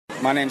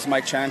My name's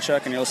Mike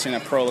Chanchuk, and you're listening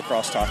to Pro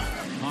Lacrosse Talk.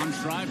 Tom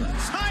Schreiber.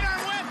 Sidearm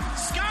whip,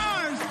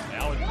 scores!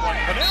 Now in front,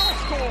 Fidel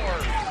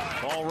scores!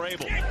 Paul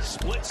Rabel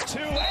splits two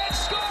and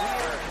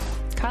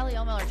scores! Carly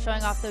O'Miller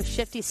showing off those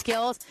shifty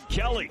skills.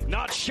 Kelly,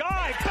 not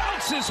shy,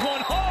 bounces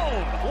one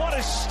home! What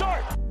a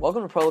start!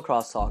 Welcome to Pro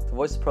Lacrosse Talk, the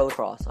voice of Pro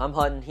Lacrosse. I'm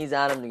Hutton, he's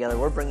Adam. Together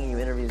we're bringing you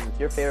interviews with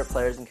your favorite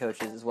players and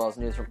coaches, as well as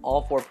news from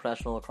all 4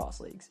 professional lacrosse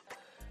leagues.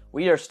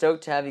 We are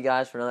stoked to have you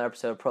guys for another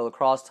episode of Pro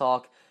Lacrosse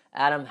Talk.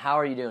 Adam, how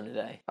are you doing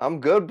today? I'm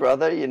good,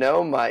 brother. You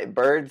know, my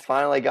birds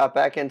finally got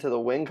back into the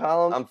win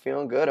column. I'm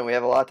feeling good, and we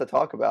have a lot to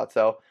talk about,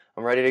 so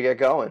I'm ready to get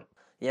going.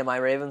 Yeah, my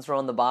Ravens were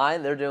on the bye.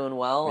 They're doing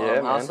well.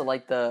 Yeah, I also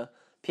like the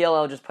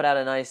PLL just put out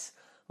a nice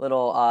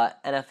little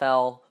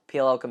NFL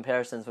PLL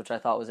comparisons, which I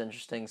thought was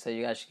interesting, so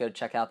you guys should go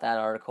check out that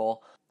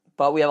article.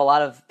 But we have a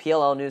lot of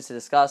PLL news to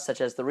discuss,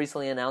 such as the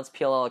recently announced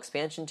PLL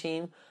expansion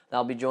team that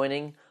will be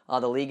joining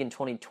the league in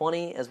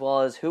 2020, as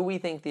well as who we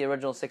think the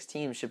original 6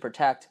 teams should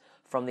protect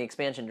from the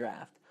expansion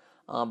draft.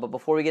 But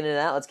before we get into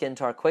that, let's get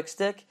into our quick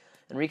stick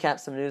and recap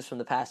some news from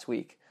the past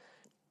week.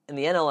 In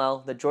the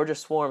NLL, the Georgia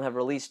Swarm have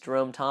released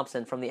Jerome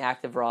Thompson from the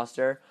active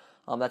roster.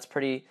 That's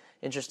pretty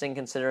interesting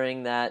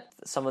considering that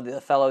some of the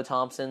fellow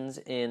Thompsons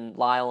in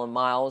Lyle and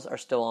Miles are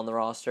still on the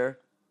roster.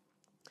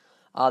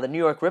 The New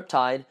York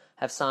Riptide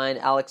have signed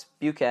Alex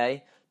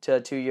Buque to a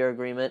 2-year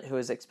agreement, who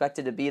is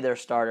expected to be their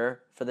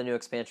starter for the new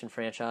expansion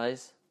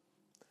franchise.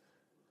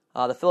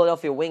 The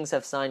Philadelphia Wings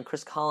have signed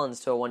Chris Collins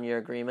to a 1-year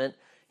agreement.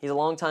 He's a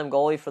longtime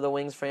goalie for the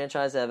Wings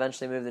franchise that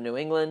eventually moved to New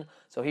England,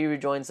 so he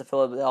rejoins the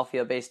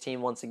Philadelphia-based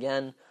team once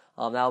again.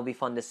 That'll be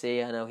fun to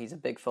see. I know he's a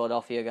big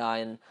Philadelphia guy,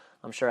 and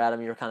I'm sure,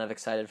 Adam, you're kind of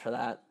excited for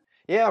that.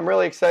 Yeah, I'm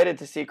really excited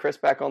to see Chris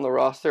back on the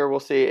roster. We'll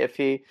see if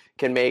he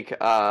can make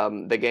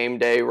the game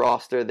day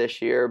roster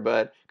this year,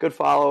 but good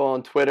follow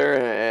on Twitter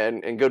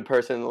and good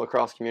person in the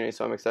lacrosse community,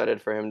 so I'm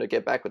excited for him to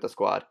get back with the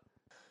squad.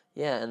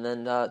 Yeah, and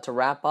then to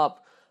wrap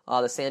up,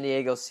 the San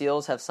Diego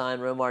Seals have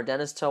signed Romar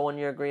Dennis to a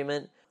 1-year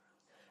agreement.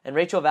 And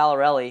Rachel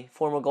Valarelli,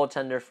 former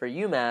goaltender for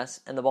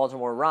UMass and the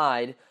Baltimore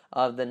Ride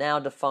of the now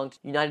defunct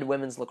United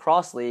Women's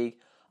Lacrosse League,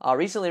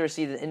 recently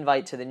received an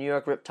invite to the New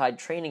York Riptide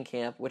training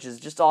camp, which is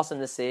just awesome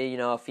to see,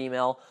 a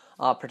female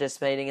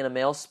participating in a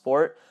male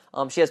sport.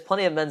 She has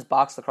plenty of men's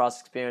box lacrosse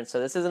experience, so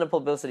this isn't a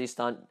publicity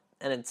stunt,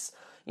 and it's,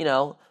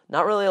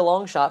 not really a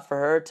long shot for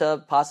her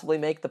to possibly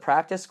make the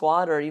practice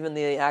squad or even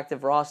the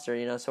active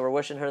roster, so we're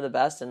wishing her the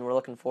best, and we're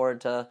looking forward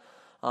to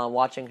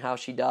watching how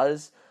she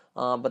does.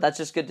 But that's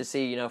just good to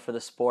see, for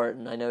the sport,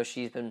 and I know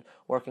she's been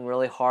working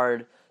really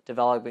hard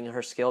developing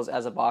her skills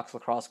as a box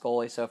lacrosse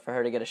goalie, so for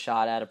her to get a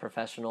shot at a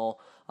professional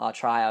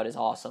tryout is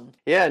awesome.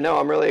 Yeah, no,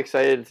 I'm really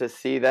excited to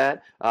see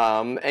that.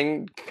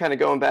 And kind of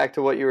going back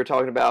to what you were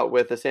talking about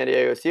with the San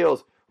Diego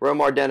Seals,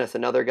 Romar Dennis,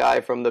 another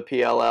guy from the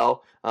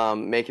PLL,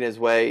 making his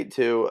way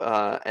to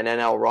an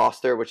NL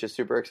roster, which is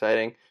super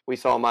exciting. We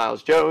saw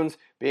Miles Jones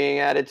being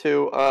added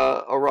to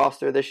a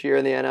roster this year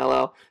in the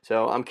NLL,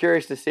 so I'm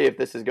curious to see if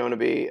this is going to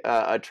be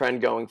a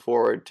trend going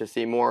forward to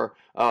see more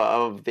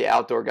of the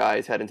outdoor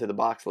guys head into the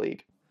box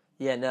league.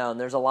 Yeah, no, and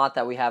there's a lot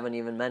that we haven't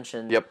even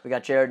mentioned. Yep. We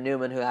got Jared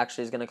Newman, who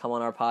actually is going to come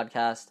on our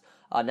podcast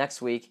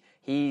next week.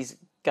 He's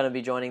going to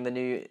be joining the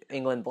New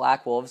England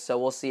Black Wolves, so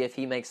we'll see if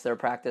he makes their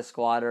practice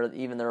squad or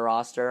even their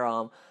roster.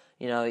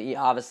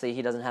 Obviously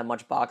he doesn't have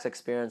much box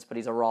experience, but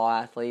he's a raw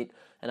athlete,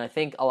 and I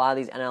think a lot of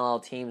these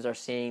NLL teams are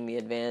seeing the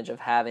advantage of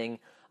having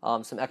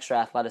some extra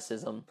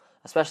athleticism,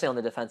 especially on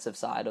the defensive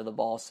side of the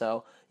ball.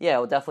 So, yeah, it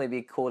will definitely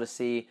be cool to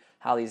see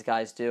how these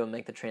guys do and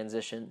make the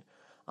transition.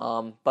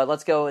 But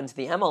let's go into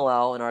the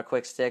MLL in our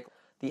quick stick.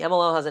 The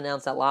MLL has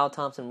announced that Lyle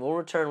Thompson will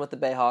return with the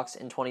Bayhawks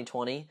in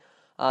 2020,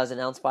 as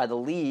announced by the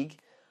league.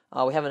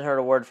 We haven't heard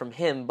a word from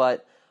him,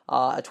 but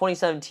a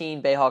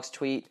 2017 Bayhawks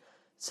tweet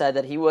said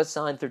that he was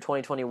signed through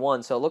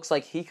 2021, so it looks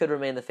like he could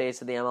remain the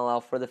face of the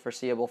MLL for the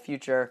foreseeable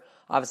future.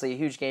 Obviously, a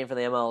huge game for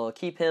the MLL to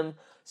keep him,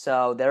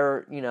 so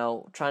they're,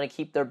 trying to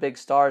keep their big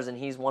stars, and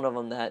he's one of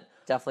them that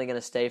definitely going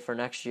to stay for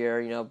next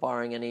year,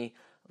 barring any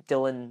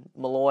Dylan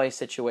Malloy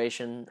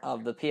situation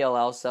of the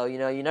PLL. So,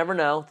 you never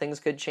know.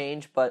 Things could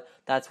change, but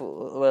that's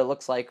what it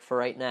looks like for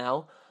right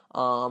now.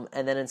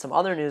 And then in some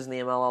other news in the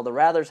MLL, the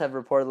Rathers have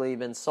reportedly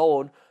been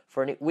sold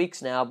for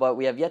weeks now, but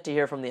we have yet to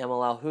hear from the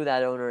MLL who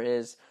that owner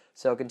is.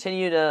 So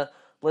continue to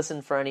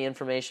listen for any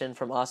information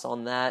from us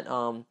on that.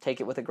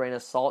 Take it with a grain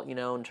of salt,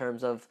 in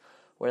terms of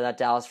where that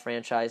Dallas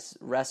franchise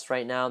rests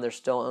right now. They're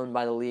still owned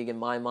by the league in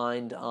my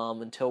mind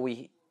until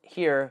we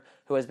hear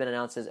who has been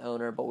announced as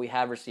owner, but we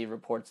have received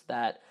reports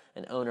that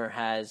an owner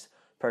has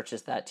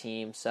purchased that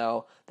team.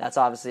 So that's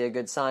obviously a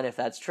good sign if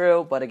that's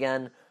true, but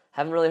again,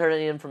 haven't really heard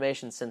any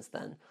information since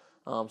then.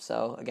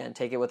 So again,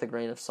 take it with a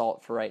grain of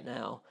salt for right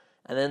now.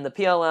 And then the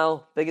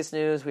PLL, biggest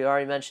news, we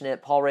already mentioned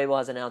it. Paul Rabel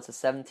has announced a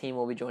 7th team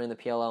will be joining the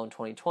PLL in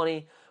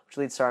 2020, which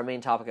leads to our main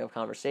topic of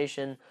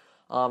conversation.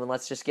 And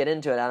let's just get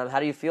into it, Adam. How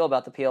do you feel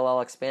about the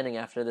PLL expanding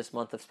after this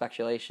month of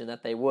speculation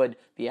that they would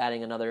be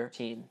adding another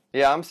team?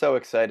 Yeah, I'm so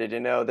excited.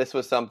 This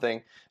was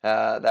something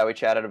that we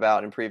chatted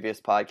about in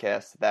previous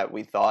podcasts that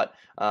we thought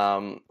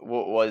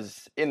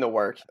was in the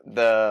works.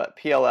 The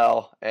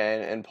PLL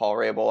and Paul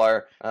Rabel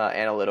are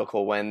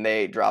analytical when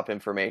they drop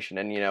information.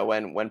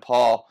 And, when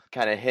Paul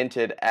kind of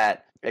hinted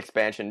at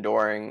expansion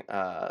during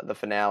the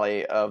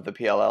finale of the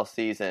PLL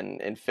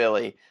season in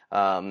Philly,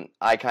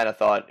 I kind of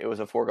thought it was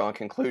a foregone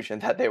conclusion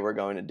that they were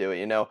going to do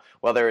it.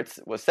 Whether it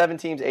was 7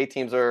 teams, 8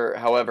 teams, or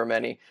however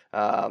many,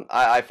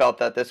 I felt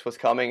that this was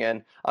coming,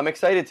 and I'm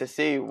excited to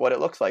see what it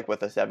looks like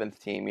with a 7th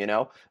team.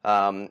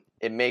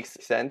 It makes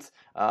sense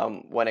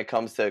when it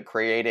comes to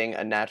creating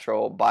a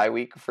natural bye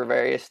week for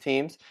various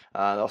teams.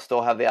 They'll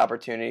still have the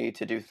opportunity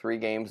to do 3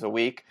 games a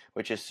week,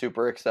 which is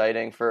super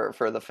exciting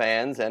for the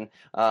fans, and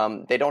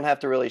they don't have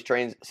to really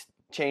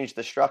change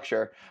the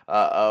structure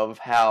of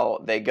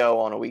how they go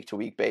on a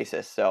week-to-week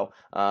basis. So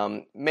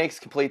makes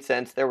complete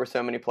sense. There were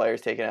so many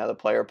players taken out of the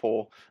player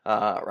pool,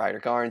 Ryder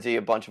Garnsey,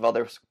 a bunch of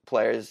other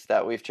players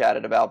that we've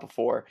chatted about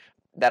before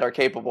that are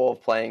capable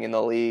of playing in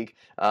the league,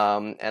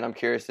 and I'm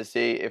curious to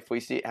see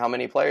how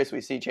many players we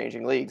see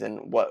changing leagues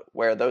and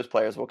where those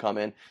players will come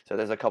in. So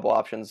there's a couple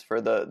options for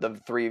the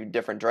 3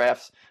 different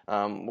drafts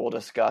we'll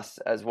discuss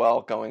as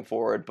well going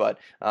forward. But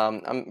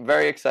I'm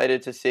very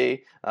excited to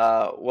see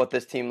what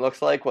this team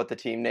looks like, what the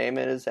team name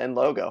is, and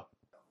logo.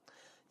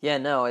 Yeah,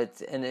 no,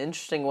 it's an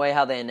interesting way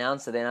how they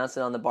announced it. They announced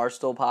it on the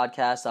Barstool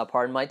podcast,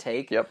 Pardon My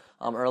Take, Yep.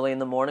 Early in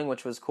the morning,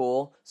 which was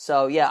cool.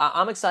 So, yeah,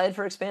 I'm excited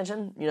for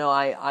expansion.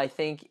 I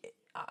think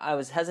I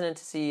was hesitant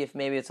to see if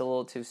maybe it's a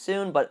little too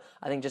soon, but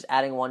I think just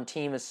adding 1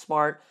 team is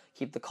smart,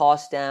 keep the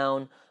cost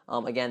down,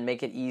 again,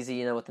 make it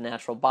easy, with the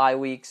natural bye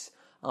weeks.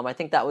 I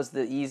think that was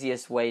the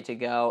easiest way to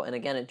go, and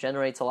again, it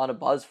generates a lot of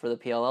buzz for the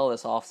PLL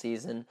this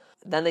offseason.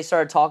 Then they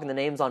started talking the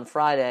names on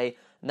Friday,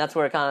 and that's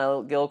where it kind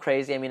of got a little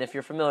crazy. I mean, if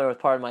you're familiar with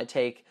Pardon My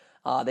Take,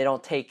 they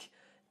don't take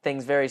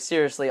things very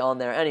seriously on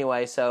there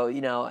anyway, so,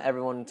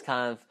 everyone's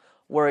kind of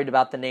worried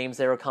about the names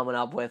they were coming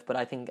up with, but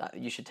I think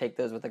you should take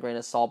those with a grain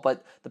of salt.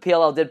 But the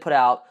PLL did put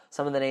out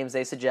some of the names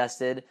they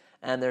suggested,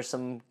 and there's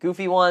some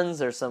goofy ones,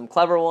 there's some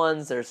clever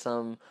ones, there's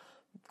some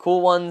cool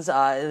ones.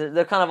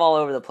 They're kind of all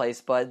over the place,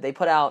 but they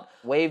put out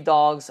Wave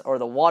Dogs, or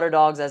the Water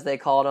Dogs as they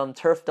called them,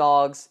 Turf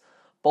Dogs,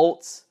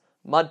 Bolts,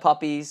 Mud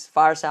Puppies,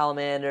 Fire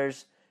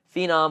Salamanders,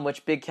 Phenom,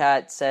 which Big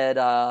Cat said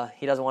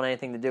he doesn't want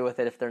anything to do with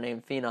it if they're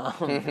named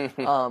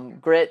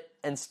Phenom. Grit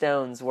and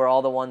Stones were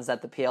all the ones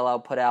that the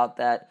PLL put out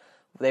that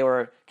they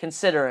were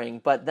considering,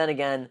 but then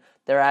again,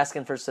 they're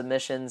asking for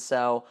submissions,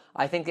 so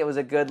I think it was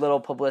a good little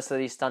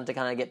publicity stunt to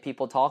kind of get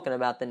people talking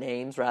about the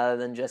names rather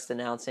than just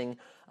announcing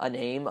a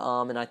name,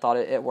 and I thought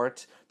it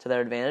worked to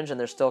their advantage, and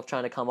they're still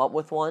trying to come up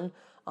with one.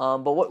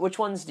 But which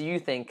ones do you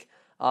think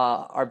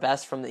are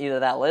best from either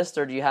that list,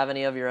 or do you have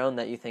any of your own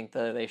that you think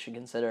that they should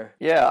consider?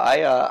 Yeah,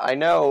 I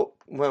know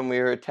when we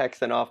were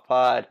texting off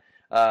pod,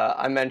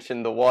 I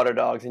mentioned the Water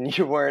Dogs, and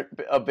you weren't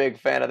a big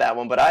fan of that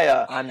one, but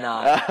I'm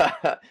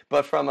not.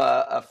 But from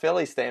a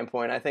Philly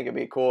standpoint, I think it'd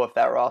be cool if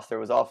that roster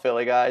was all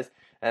Philly guys,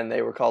 and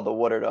they were called the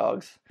Water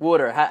Dogs.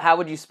 Water. How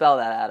would you spell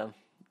that, Adam?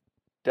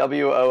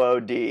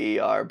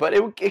 Wooder, but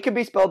it could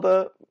be spelled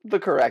the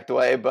correct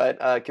way, but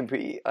it can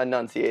be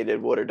enunciated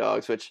Water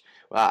Dogs, which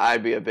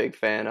I'd be a big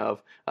fan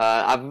of.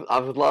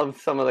 I've loved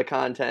some of the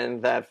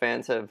content that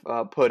fans have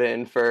put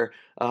in for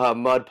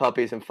Mud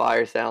Puppies and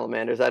Fire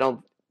Salamanders. I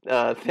don't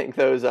think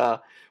those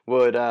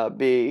would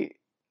be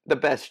the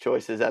best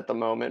choices at the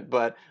moment,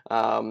 but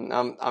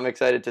I'm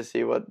excited to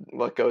see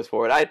what goes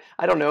forward.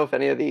 I don't know if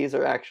any of these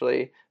are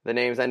actually the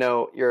names. I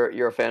know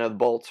you're a fan of the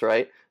Bolts,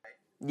 right?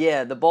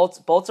 Yeah, the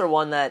Bolts are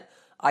one that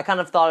I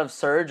kind of thought of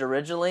Surge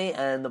originally,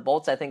 and the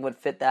Bolts I think would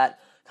fit that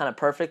kind of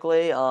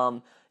perfectly.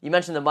 You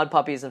mentioned the Mud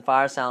Puppies and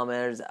Fire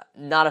Salamanders.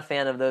 Not a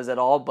fan of those at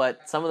all,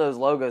 but some of those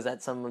logos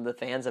that some of the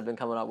fans have been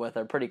coming up with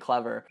are pretty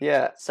clever.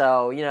 Yeah.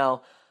 So,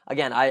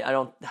 again, I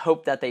don't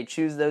hope that they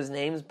choose those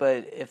names,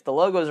 but if the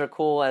logos are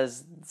cool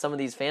as some of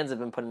these fans have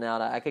been putting out,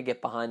 I could get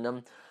behind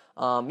them.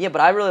 But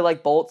I really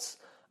like Bolts.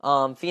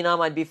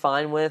 Phenom I'd be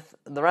fine with.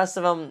 The rest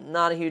of them,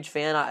 not a huge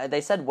fan. They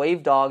said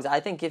Wave Dogs.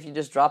 I think if you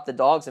just drop the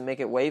dogs and make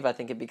it wave, I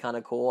think it'd be kind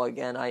of cool.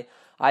 Again, I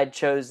had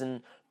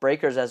chosen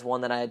Breakers as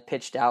one that I had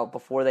pitched out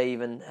before they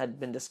even had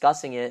been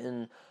discussing it,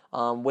 and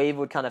wave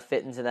would kind of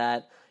fit into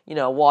that,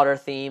 water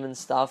theme and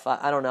stuff.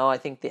 I don't know. I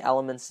think the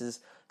Elements is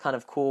kind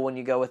of cool when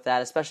you go with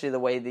that, especially the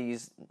way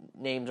these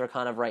names are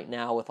kind of right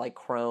now with like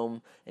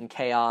Chrome and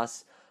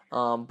Chaos.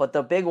 But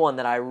the big one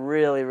that I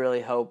really,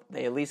 really hope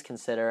they at least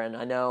consider, and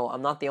I know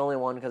I'm not the only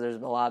one because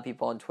there's a lot of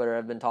people on Twitter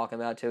have been talking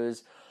about too,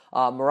 is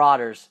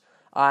Marauders.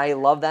 I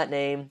love that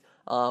name.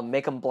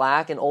 Make them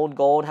black and old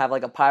gold, have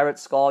like a pirate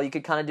skull. You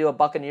could kind of do a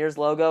Buccaneers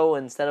logo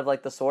instead of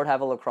like the sword,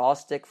 have a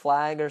lacrosse stick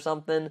flag or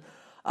something.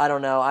 I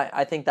don't know.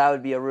 I think that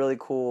would be a really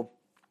cool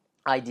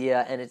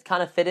idea, and it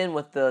kind of fit in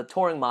with the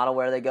touring model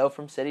where they go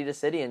from city to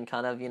city and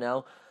kind of,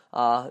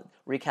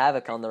 wreak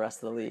havoc on the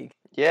rest of the league.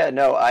 Yeah,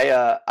 no,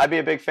 I'd be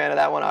a big fan of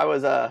that one. I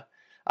was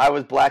I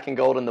was black and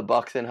gold in the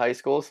Bucks in high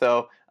school,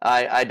 so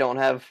I don't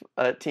have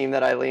a team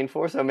that I lean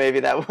for. So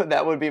maybe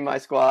that would be my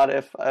squad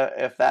if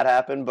that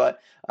happened. But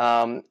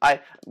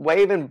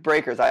Wave and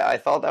Breakers, I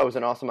thought that was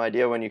an awesome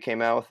idea when you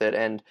came out with it,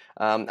 and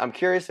I'm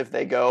curious if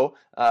they go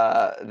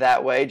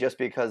that way just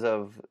because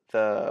of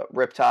the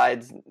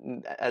Riptides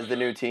as the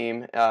new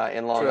team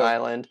in Long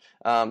Island.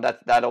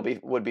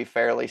 Would be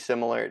fairly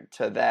similar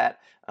to that.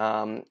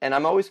 And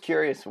I'm always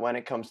curious when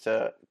it comes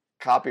to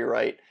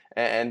copyright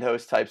and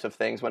those types of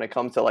things when it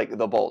comes to like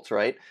the Bolts,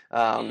 right?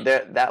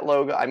 That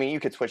logo, I mean, you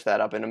could switch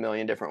that up in a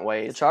million different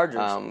ways.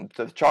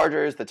 The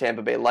Chargers, the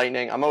Tampa Bay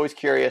Lightning. I'm always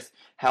curious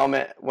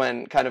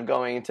when kind of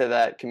going into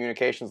that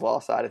communications law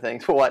side of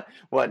things, what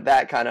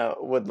that kind of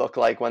would look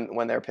like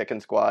when they're picking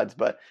squads.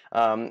 But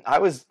I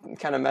was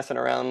kind of messing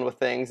around with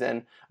things,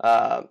 and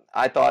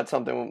I thought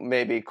something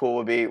maybe cool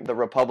would be the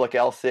Republic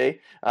LC,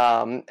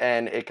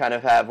 and it kind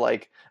of have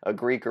like a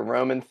Greek or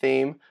Roman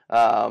theme,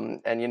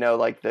 and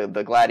like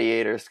the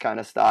gladiators kind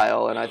of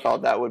style, and I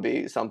thought that would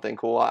be something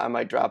cool. I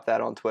might drop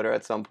that on Twitter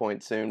at some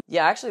point soon.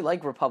 Yeah, I actually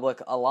like Republic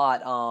a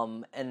lot,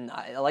 and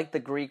I like the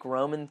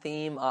Greek-Roman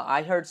theme.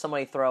 I heard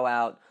somebody throw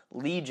out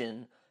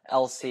Legion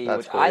LC, That's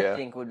which cool, I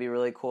think would be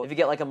really cool. If you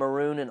get like a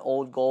maroon and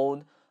old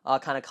gold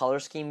kind of color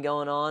scheme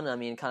going on, I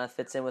mean, it kind of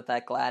fits in with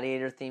that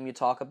gladiator theme you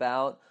talk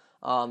about.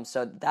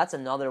 So that's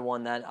another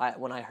one that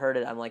when I heard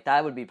it, I'm like,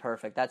 that would be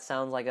perfect. That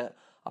sounds like a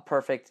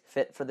perfect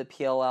fit for the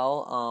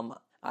PLL.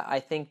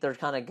 I think they're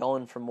kind of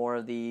going for more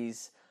of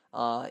these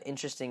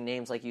interesting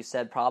names, like you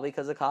said, probably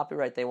because of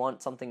copyright. They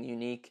want something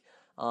unique.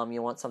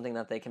 You want something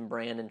that they can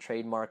brand and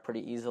trademark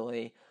pretty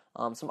easily.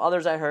 Some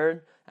others I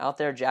heard out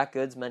there, Jack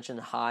Goods mentioned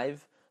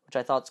Hive, which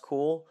I thought's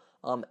cool.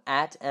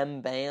 At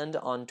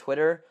MBand on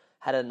Twitter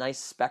had a nice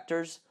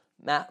Spectres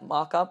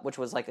mock-up, which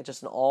was like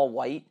just an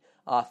all-white,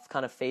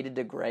 kind of faded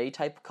to gray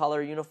type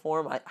color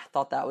uniform. I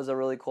thought that was a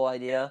really cool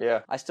idea.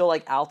 Yeah. I still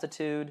like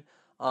Altitude.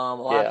 A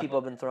lot of people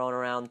have been throwing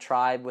around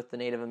Tribe with the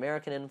Native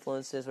American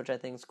influences, which I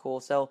think is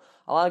cool. So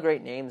a lot of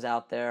great names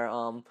out there.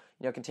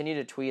 Continue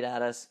to tweet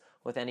at us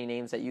with any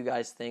names that you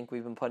guys think.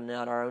 We've been putting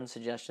out our own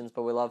suggestions,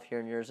 but we love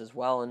hearing yours as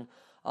well. And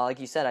like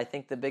you said, I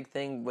think the big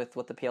thing with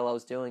what the PLL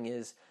is doing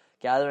is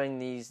gathering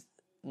these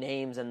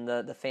names, and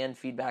the fan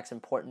feedback's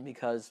important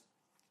because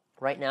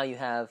right now you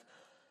have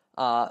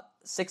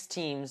 6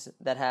 teams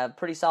that have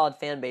pretty solid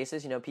fan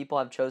bases. People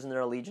have chosen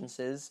their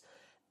allegiances,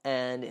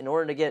 and in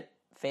order to get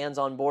fans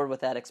on board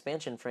with that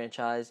expansion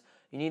franchise,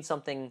 you need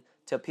something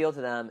to appeal to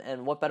them,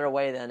 and what better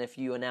way than if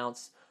you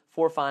announce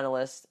 4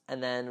 finalists,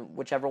 and then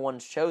whichever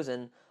one's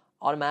chosen,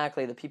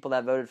 automatically the people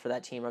that voted for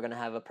that team are going to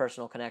have a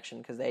personal connection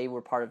because they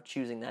were part of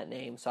choosing that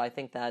name. So I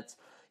think that's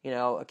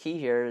a key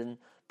here in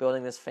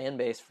building this fan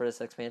base for this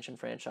expansion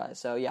franchise.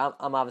 So yeah,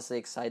 I'm obviously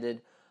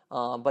excited,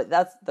 but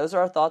those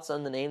are our thoughts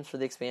on the names for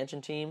the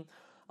expansion team.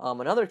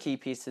 Another key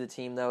piece to the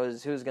team, though,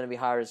 is who's going to be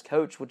hired as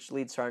coach, which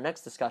leads to our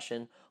next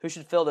discussion, who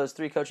should fill those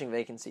 3 coaching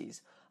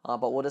vacancies.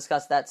 But we'll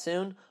discuss that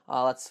soon.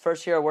 Let's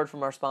first hear a word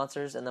from our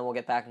sponsors, and then we'll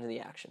get back into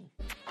the action.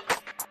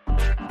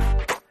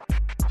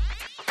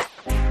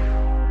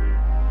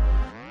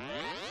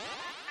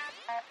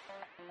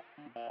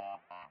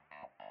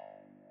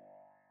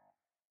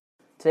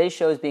 Today's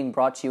show is being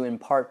brought to you in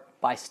part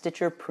by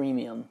Stitcher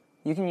Premium.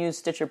 You can use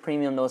Stitcher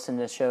Premium to listen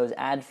to shows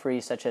ad-free,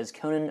 such as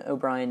Conan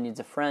O'Brien Needs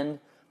a Friend,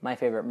 My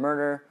Favorite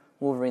Murder,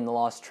 Wolverine the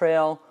Lost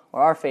Trail,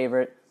 or our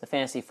favorite, The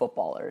Fantasy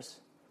Footballers.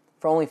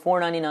 For only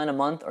 $4.99 a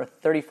month or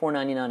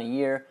 $34.99 a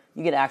year,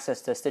 you get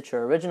access to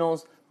Stitcher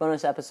Originals,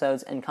 bonus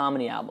episodes, and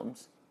comedy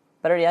albums.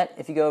 Better yet,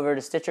 if you go over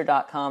to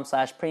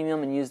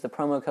Stitcher.com/premium and use the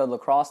promo code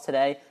lacrosse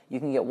today, you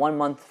can get 1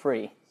 month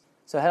free.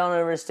 So head on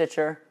over to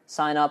Stitcher,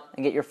 sign up,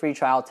 and get your free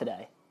trial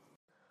today.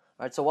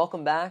 All right, so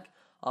welcome back.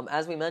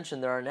 As we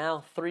mentioned, there are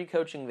now 3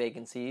 coaching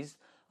vacancies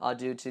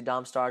due to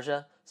Dom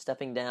Starsia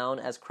stepping down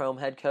as Chrome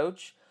head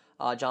coach,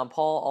 John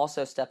Paul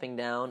also stepping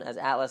down as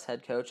Atlas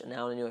head coach and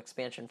now in a new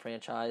expansion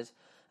franchise.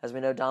 As we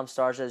know, Dom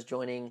Starsia is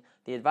joining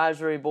the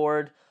advisory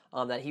board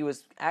that he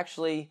was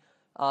actually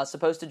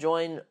supposed to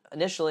join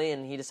initially,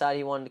 and he decided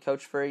he wanted to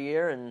coach for a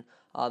year, and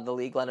the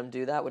league let him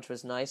do that, which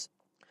was nice.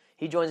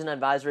 He joins an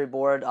advisory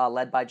board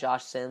led by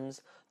Josh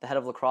Sims, the head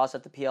of lacrosse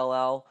at the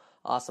PLL.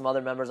 Some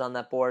other members on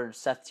that board,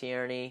 Seth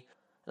Tierney,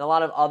 and a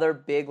lot of other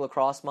big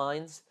lacrosse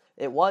minds.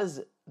 It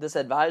was this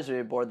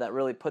advisory board that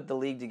really put the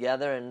league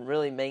together and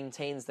really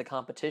maintains the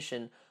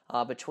competition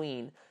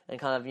between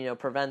and kind of,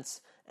 prevents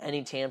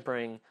any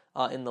tampering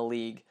in the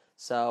league.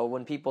 So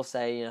when people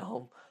say,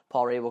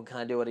 Paul Rabel can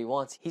kind of do what he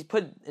wants, he's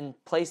put in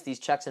place these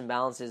checks and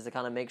balances to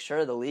kind of make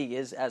sure the league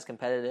is as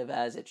competitive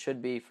as it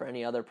should be for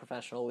any other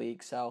professional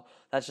league. So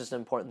that's just an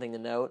important thing to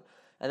note.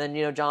 And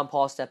then, John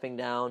Paul stepping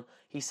down,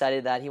 he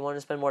cited that he wanted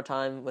to spend more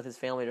time with his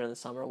family during the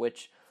summer,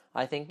 which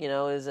I think,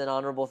 is an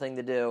honorable thing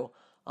to do.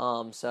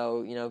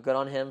 So, good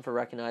on him for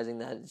recognizing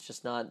that it's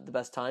just not the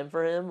best time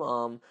for him.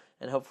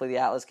 And hopefully the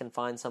Atlas can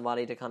find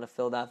somebody to kind of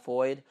fill that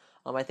void.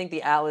 I think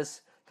the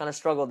Atlas kind of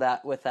struggled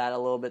with that a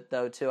little bit,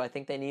 though, too. I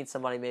think they need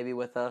somebody maybe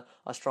with a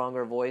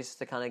stronger voice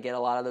to kind of get a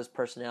lot of those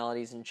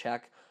personalities in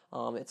check.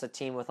 It's a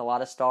team with a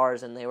lot of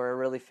stars, and they were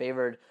really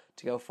favored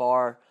to go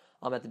far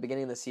at the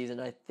beginning of the season.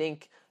 I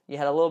think you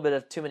had a little bit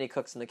of too many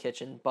cooks in the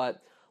kitchen,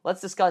 but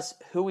let's discuss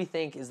who we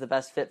think is the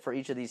best fit for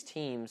each of these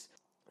teams.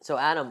 So,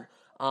 Adam,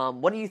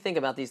 what do you think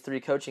about these 3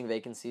 coaching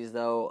vacancies,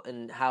 though,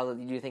 and how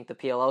do you think the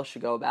PLL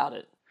should go about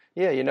it?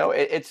 Yeah,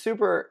 it's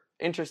super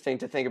interesting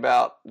to think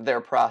about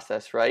their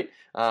process, right?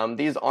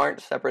 These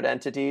aren't separate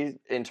entities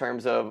in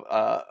terms of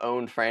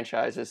owned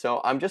franchises.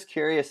 So I'm just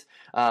curious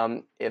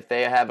if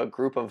they have a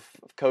group of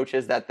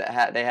coaches that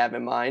they have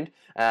in mind,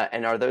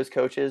 and are those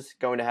coaches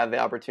going to have the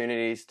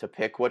opportunities to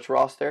pick which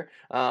roster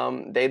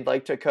they'd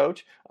like to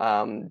coach?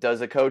 Does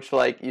a coach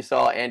like you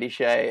saw Andy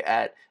Shea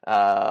at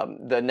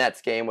the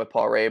Nets game with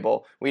Paul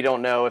Rabel? We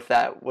don't know if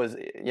that was,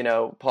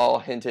 Paul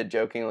hinted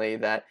jokingly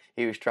that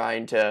he was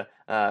trying to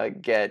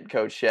get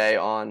Coach Shea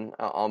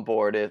on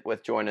board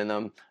with joining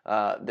them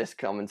this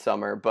coming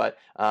summer. But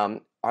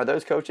are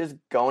those coaches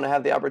going to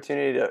have the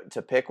opportunity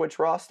to pick which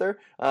roster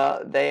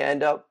they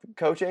end up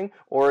coaching?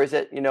 Or is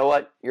it,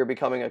 you're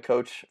becoming a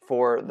coach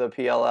for the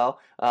PLL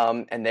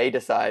and they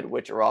decide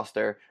which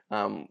roster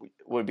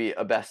would be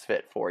a best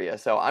fit for you?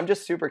 So I'm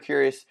just super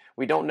curious.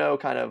 We don't know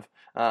kind of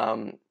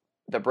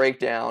the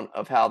breakdown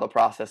of how the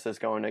process is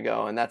going to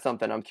go. And that's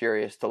something I'm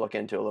curious to look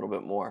into a little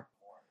bit more.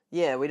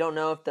 Yeah, we don't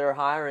know if they're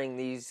hiring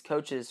these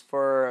coaches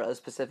for a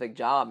specific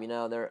job.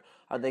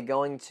 Are they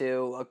going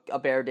to a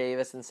Bear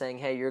Davis and saying,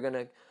 "Hey, you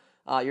can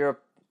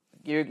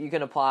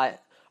apply"?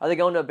 Are they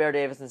going to a Bear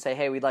Davis and say,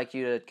 "Hey, we'd like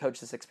you to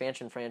coach this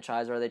expansion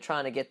franchise"? Or are they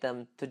trying to get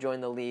them to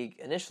join the league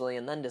initially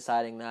and then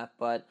deciding that?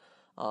 But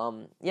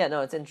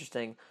it's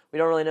interesting. We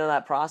don't really know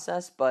that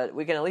process, but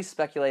we can at least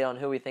speculate on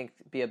who we think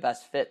be a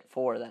best fit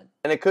for that.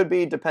 And it could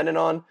be dependent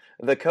on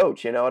the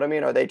coach. You know what I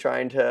mean? Are they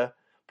trying to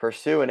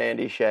pursue an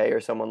Andy Shea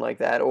or someone like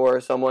that, or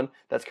someone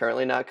that's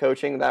currently not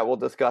coaching that we'll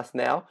discuss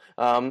now?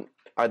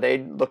 Are they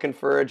looking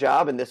for a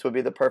job and this would be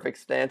the perfect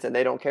stance and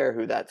they don't care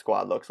who that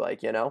squad looks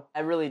like, I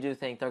really do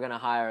think they're going to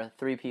hire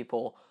 3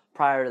 people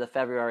prior to the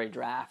February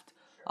draft,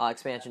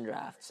 expansion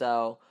draft.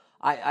 So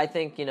I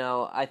think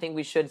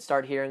we should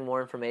start hearing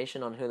more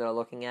information on who they're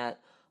looking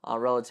at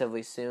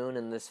relatively soon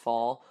in this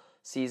fall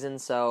season.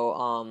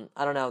 So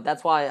I don't know.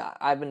 That's why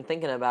I've been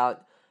thinking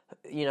about,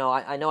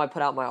 I know I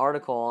put out my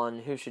article on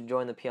who should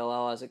join the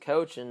PLL as a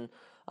coach, and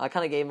I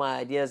kind of gave my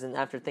ideas, and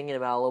after thinking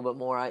about it a little bit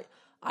more,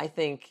 I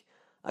think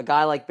a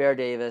guy like Bear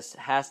Davis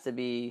has to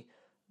be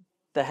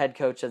the head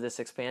coach of this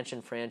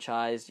expansion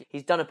franchise.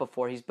 He's done it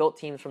before. He's built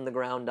teams from the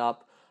ground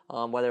up,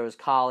 whether it was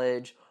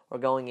college or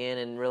going in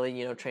and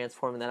really,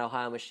 transforming that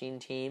Ohio Machine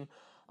team.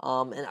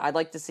 And I'd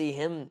like to see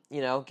him,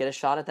 get a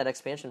shot at that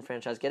expansion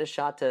franchise, get a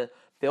shot to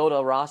build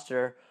a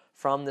roster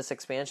from this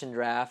expansion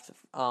draft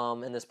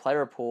and this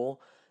player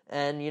pool.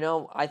 And,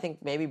 I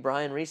think maybe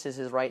Brian Reese is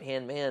his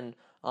right-hand man,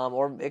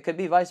 or it could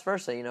be vice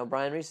versa.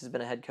 Brian Reese has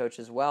been a head coach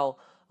as well,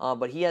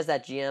 but he has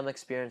that GM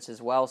experience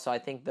as well. So I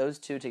think those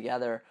two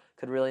together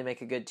could really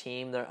make a good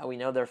team. We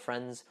know they're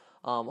friends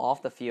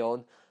off the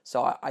field.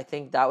 So I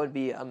think that would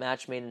be a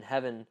match made in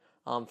heaven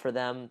for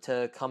them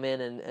to come in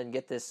and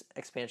get this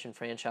expansion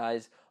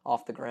franchise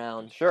off the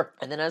ground. Sure.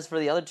 And then as for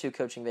the other 2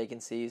 coaching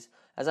vacancies,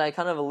 as I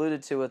kind of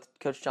alluded to with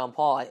Coach John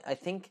Paul, I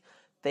think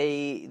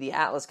the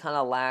Atlas kind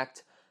of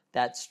lacked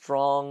that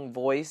strong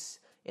voice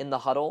in the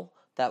huddle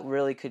that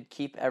really could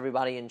keep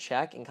everybody in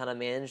check and kind of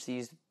manage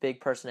these big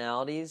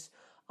personalities.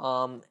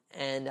 And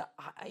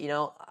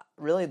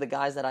really the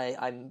guys that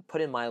I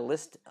put in my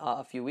list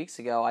a few weeks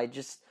ago, I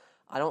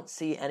don't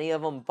see any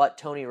of them but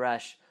Tony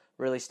Resch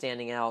really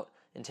standing out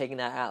and taking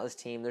that Atlas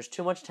team. There's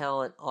too much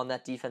talent on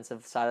that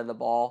defensive side of the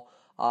ball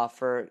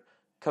for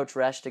Coach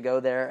Resch to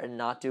go there and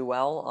not do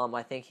well.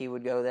 I think he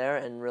would go there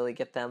and really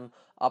get them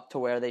up to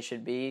where they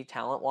should be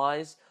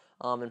talent-wise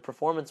and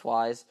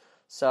performance-wise.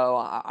 So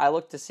I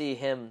look to see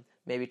him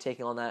maybe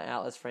taking on that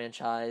Atlas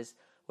franchise,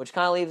 which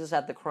kind of leaves us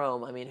at the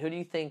Chrome. I mean, who do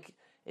you think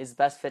is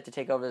best fit to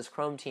take over this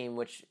Chrome team,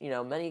 which,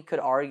 many could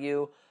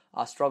argue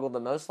struggled the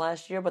most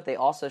last year, but they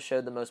also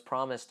showed the most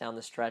promise down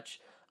the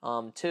stretch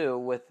too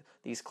with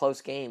these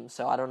close games.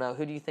 So I don't know.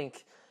 Who do you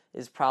think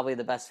is probably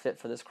the best fit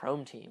for this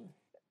Chrome team?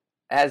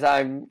 As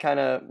I kind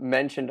of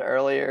mentioned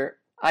earlier,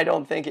 I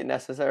don't think it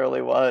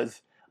necessarily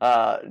was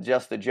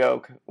just a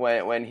joke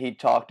when he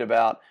talked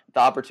about the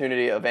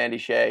opportunity of Andy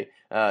Shea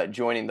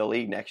joining the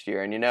league next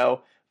year. And,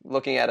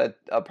 looking at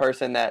a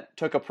person that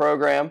took a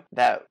program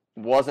that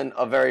wasn't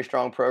a very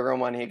strong program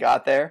when he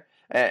got there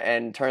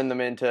and turned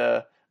them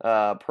into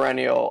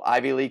perennial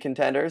Ivy League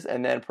contenders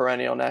and then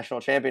perennial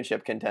national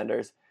championship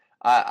contenders,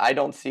 I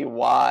don't see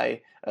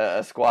why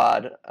a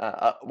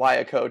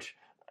coach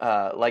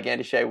like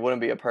Andy Shea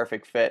wouldn't be a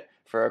perfect fit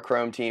for a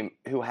Chrome team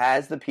who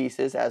has the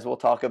pieces, as we'll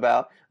talk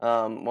about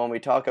when we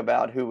talk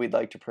about who we'd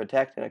like to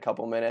protect in a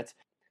couple minutes.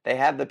 They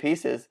have the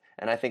pieces,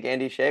 and I think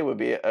Andy Shea would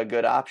be a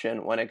good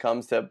option when it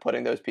comes to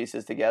putting those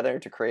pieces together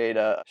to create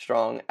a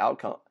strong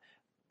outcome.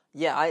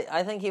 Yeah,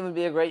 I think he would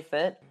be a great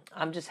fit.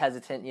 I'm just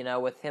hesitant,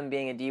 with him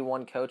being a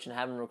D1 coach and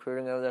having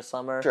recruiting over the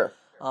summer. Sure.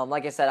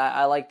 Like I said,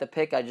 I like the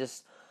pick. I don't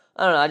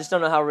know. I just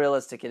don't know how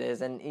realistic it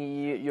is. And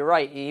you're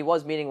right. He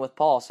was meeting with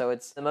Paul, so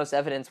it's the most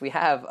evidence we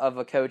have of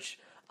a coach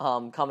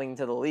coming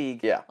to the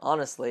league. Yeah.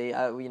 Honestly,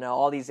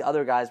 all these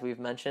other guys we've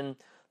mentioned,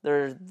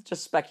 they're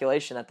just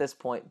speculation at this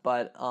point.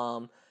 But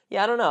I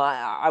don't know.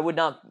 I would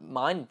not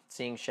mind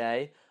seeing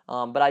Shea,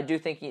 but I do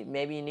think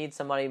maybe you need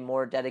somebody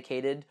more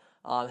dedicated,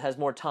 has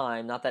more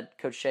time. Not that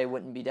Coach Shea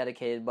wouldn't be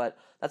dedicated, but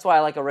that's why I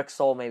like a Rick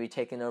Sohl maybe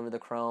taking over the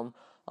Chrome.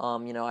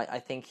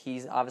 I think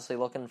he's obviously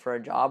looking for a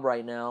job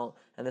right now,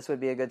 and this would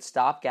be a good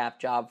stopgap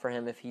job for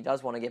him if he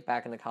does want to get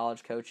back into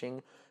college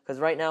coaching. Because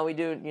right now we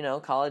do,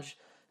 college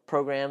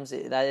programs,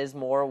 that is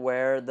more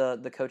where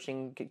the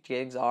coaching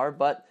gigs are,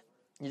 but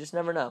you just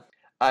never know.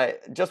 I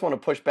just want to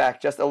push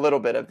back just a little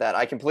bit of that.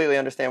 I completely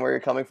understand where you're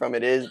coming from.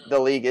 The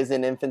league is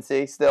in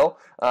infancy still,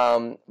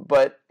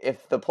 but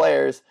if the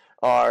players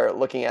are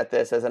looking at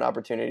this as an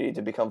opportunity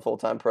to become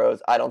full-time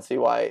pros, I don't see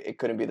why it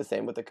couldn't be the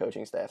same with the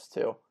coaching staffs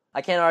too.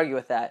 I can't argue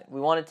with that.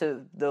 We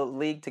wanted the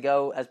league to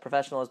go as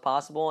professional as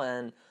possible,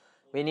 and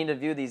we need to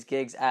view these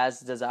gigs as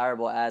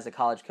desirable as a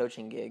college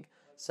coaching gig.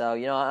 So,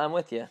 I'm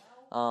with you.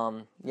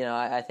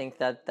 I think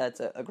that's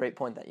a great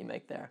point that you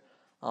make there.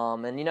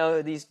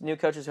 And, these new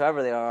coaches,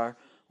 whoever they are,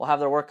 will have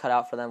their work cut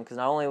out for them, because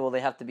not only will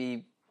they have to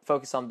be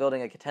focused on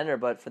building a contender,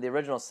 but for the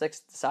original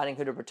six, deciding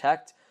who to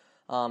protect,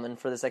 and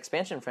for this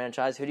expansion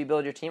franchise, who do you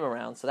build your team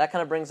around? So that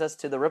kind of brings us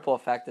to the ripple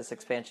effect this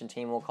expansion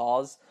team will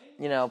cause.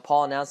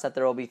 Paul announced that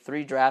there will be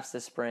 3 drafts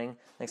this spring,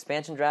 an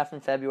expansion draft in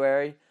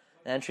February,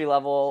 an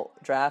entry-level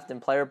draft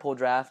and player pool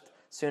draft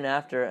soon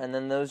after, and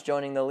then those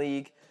joining the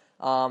league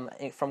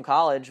from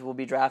college will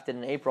be drafted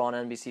in April on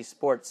NBC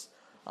Sports.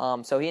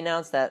 So he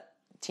announced that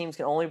teams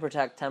can only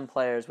protect 10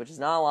 players, which is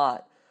not a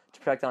lot to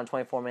protect on a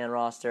 24-man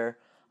roster.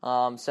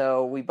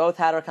 So we both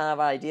had our kind of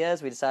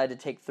ideas. We decided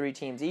to take 3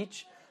 teams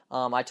each.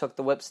 I took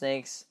the Whip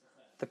Snakes,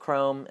 the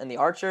Chrome, and the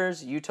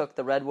Archers. You took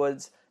the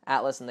Redwoods,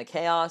 Atlas, and the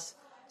Chaos.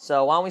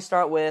 So why don't we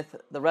start with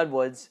the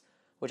Redwoods,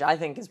 which I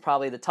think is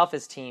probably the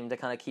toughest team to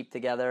kind of keep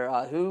together.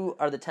 Who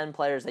are the 10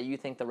 players that you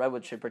think the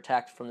Redwoods should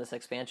protect from this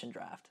expansion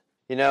draft?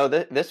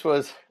 This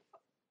was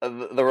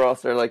the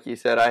roster, like you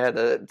said, I had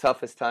the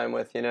toughest time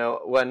with.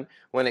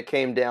 When it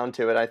came down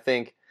to it, I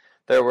think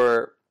there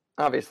were,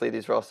 obviously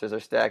these rosters are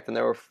stacked, and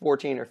there were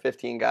 14 or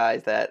 15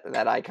 guys that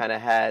I kind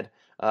of had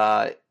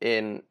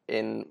in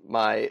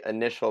my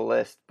initial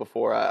list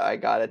before I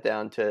got it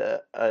down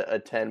to a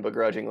 10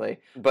 begrudgingly.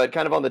 But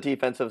kind of on the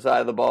defensive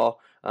side of the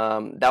ball,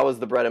 that was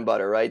the bread and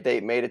butter, right? They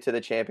made it to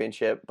the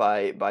championship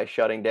by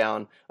shutting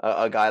down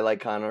a guy like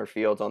Connor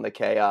Fields on the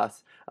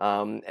Chaos,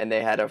 and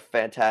they had a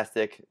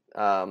fantastic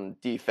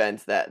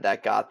defense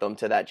that got them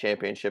to that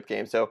championship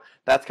game. So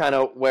that's kind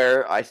of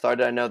where I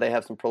started. I know they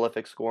have some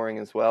prolific scoring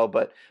as well,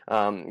 but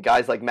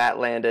guys like Matt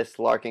Landis,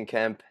 Larkin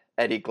Kemp,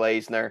 Eddie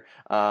Glazner,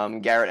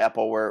 Garrett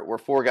Epple were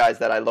 4 guys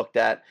that I looked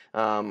at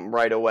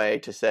right away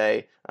to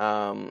say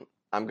I'm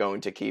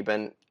going to keep.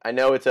 And I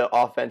know it's an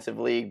offensive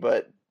league,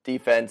 but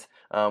defense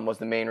was one of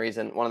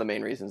the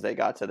main reasons they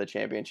got to the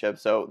championship.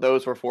 So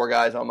those were 4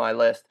 guys on my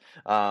list.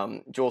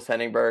 Jules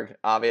Heningberg,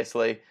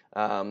 obviously.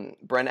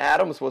 Brent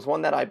Adams was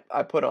one that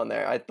I put on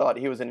there. I thought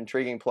he was an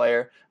intriguing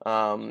player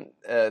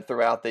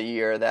throughout the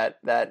year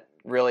that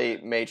really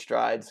made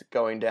strides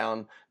going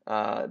down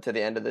to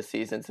the end of the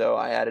season. So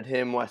I added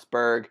him, Wes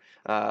Berg.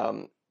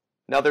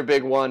 Another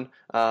big one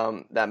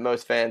that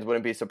most fans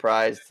wouldn't be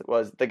surprised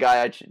was the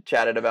guy I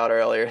chatted about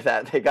earlier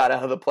that they got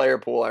out of the player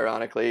pool,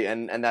 ironically,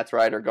 and that's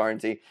Ryder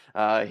Garnsey.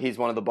 He's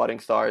one of the budding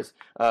stars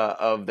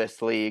of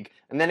this league.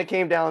 And then it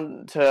came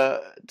down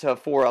to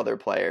 4 other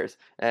players,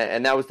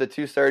 and that was the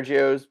 2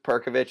 Sergios,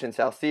 Perkovic and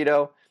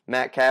Salcido,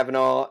 Matt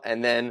Cavanaugh,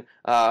 and then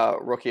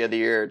Rookie of the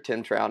Year,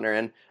 Tim Troutner.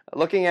 And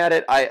looking at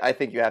it, I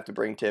think you have to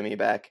bring Timmy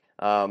back.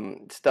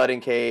 Stud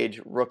in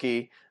cage,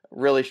 rookie,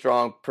 really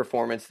strong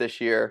performance this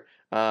year.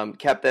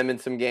 Kept them in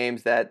some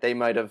games that they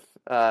might have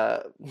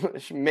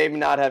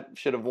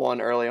should have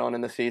won early on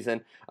in the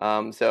season.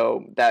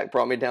 So that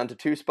brought me down to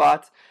 2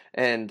 spots,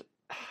 and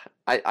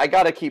I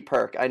got to keep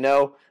Perk. I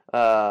know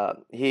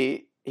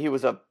he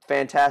was a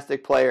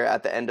fantastic player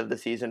at the end of the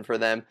season for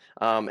them,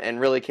 and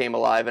really came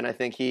alive, and I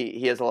think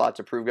he has a lot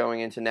to prove going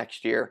into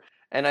next year.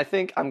 And I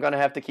think I'm going to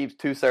have to keep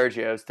 2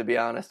 Sergios, to be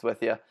honest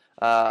with you.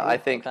 I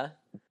think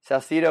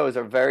Salcido is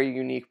a very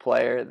unique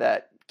player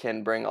that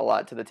can bring a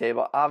lot to the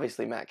table.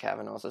 Obviously, Matt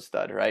Cavanaugh's a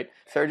stud, right?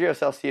 Sergio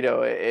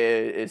Salcido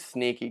is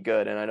sneaky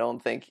good, and I don't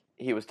think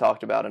he was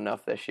talked about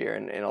enough this year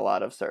in a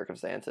lot of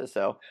circumstances.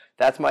 So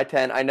that's my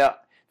 10. I know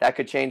that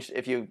could change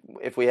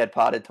if we had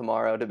potted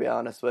tomorrow, to be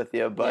honest with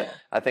you, but yeah.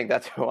 I think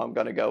that's who I'm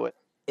going to go with.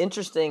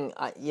 Interesting.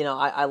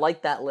 I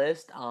like that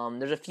list.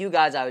 There's a few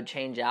guys I would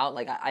change out.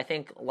 Like I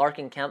think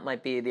Larkin Kemp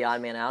might be the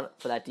odd man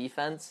out for that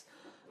defense.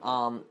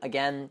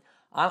 Again,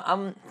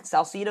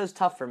 Salcido's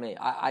tough for me.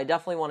 I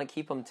definitely want to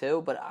keep him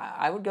too, but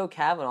I would go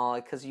Cavanaugh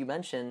because you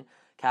mentioned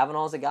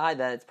Cavanaugh's a guy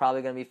that's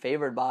probably going to be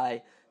favored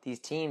by these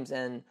teams,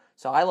 and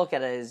so I look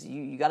at it as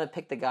you got to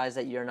pick the guys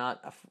that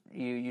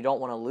you don't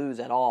want to lose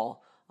at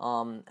all.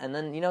 And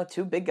then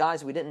 2 big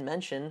guys we didn't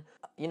mention,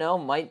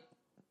 might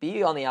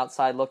be on the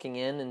outside looking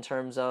in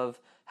terms of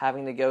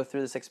having to go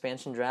through this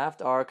expansion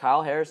draft are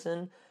Kyle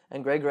Harrison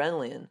and Greg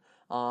Renlian.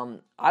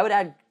 I would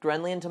add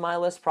Grenlian to my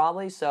list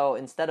probably. So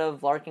instead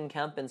of Larkin,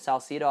 Kemp, and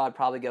Salcido, I'd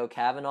probably go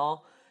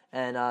Kavanaugh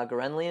and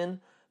Grenlian.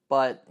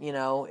 But,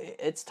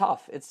 it's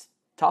tough. It's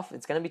tough.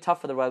 It's going to be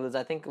tough for the Redwoods.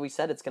 I think we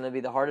said it's going to be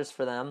the hardest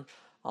for them.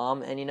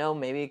 And,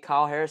 maybe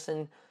Kyle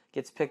Harrison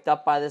gets picked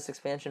up by this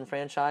expansion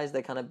franchise.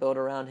 They kind of build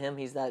around him.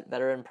 He's that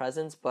veteran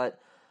presence. But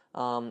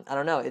I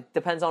don't know. It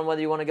depends on whether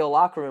you want to go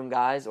locker room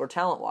guys or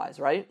talent-wise,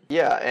 right?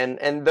 Yeah,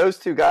 and those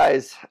two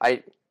guys,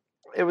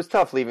 it was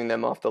tough leaving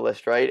them off the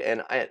list,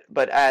 right?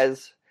 But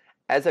as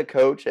a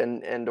coach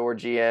and or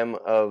GM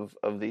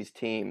of these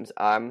teams,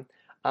 I'm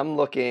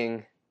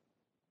looking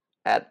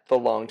at the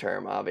long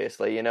term.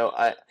 Obviously,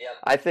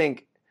 I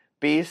think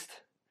Beast,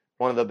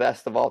 one of the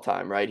best of all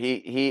time, right?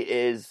 He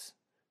is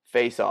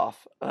face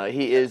off.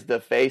 He is the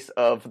face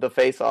of the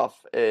face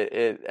off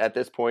at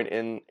this point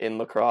in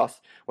lacrosse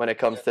when it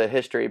comes to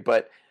history.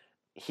 But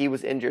he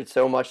was injured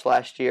so much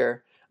last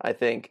year. I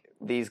think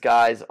these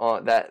guys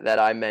that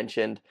I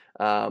mentioned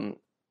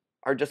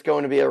are just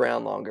going to be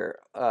around longer,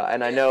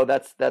 and I know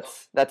that's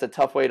a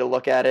tough way to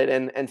look at it.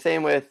 And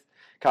same with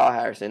Kyle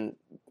Harrison,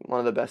 one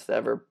of the best to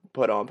ever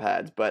put on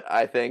pads. But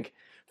I think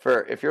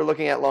if you're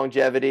looking at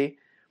longevity,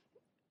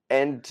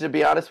 and to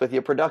be honest with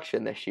you,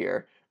 production this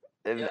year,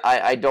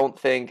 I don't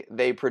think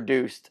they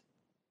produced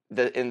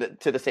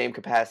to the same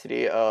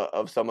capacity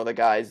of some of the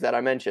guys that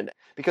I mentioned,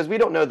 because we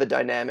don't know the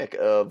dynamic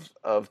of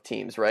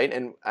teams, right?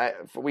 And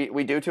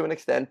we do to an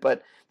extent,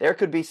 but there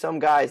could be some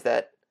guys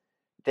that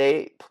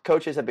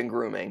coaches have been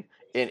grooming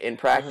in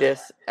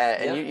practice,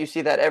 and you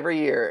see that every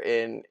year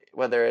in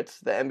whether it's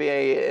the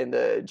NBA in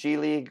the G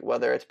League,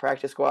 whether it's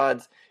practice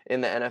squads in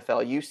the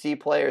NFL. You see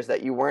players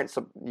that you weren't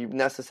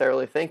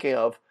necessarily thinking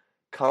of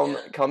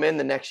come in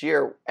the next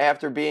year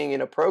after being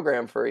in a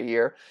program for a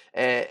year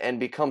and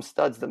become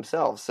studs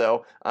themselves.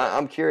 So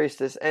I'm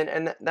curious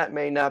and that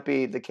may not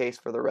be the case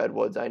for the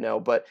Redwoods, I know,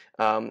 but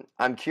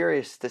I'm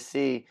curious to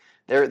see.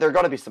 There are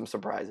going to be some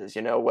surprises,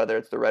 whether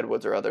it's the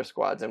Redwoods or other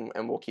squads, and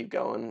we'll keep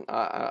going.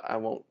 I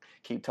won't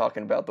keep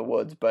talking about the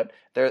Woods, but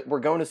we're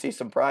going to see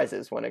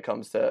surprises when it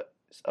comes to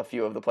a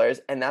few of the players,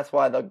 and that's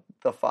why the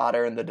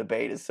fodder and the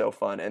debate is so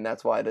fun, and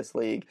that's why this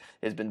league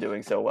has been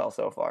doing so well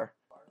so far.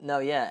 No,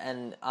 yeah,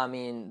 and I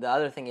mean, the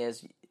other thing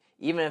is,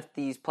 even if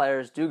these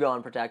players do go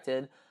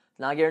unprotected,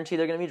 not guaranteed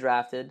they're going to be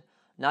drafted,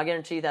 not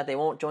guaranteed that they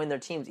won't join their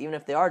teams, even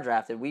if they are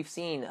drafted. We've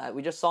seen,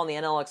 we just saw in the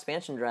NL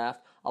expansion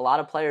draft, a lot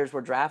of players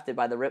were drafted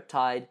by the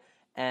Riptide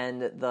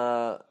and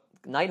the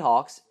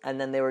Nighthawks,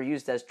 and then they were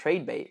used as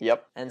trade bait.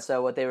 Yep. And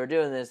so what they were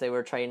doing is they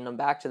were trading them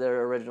back to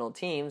their original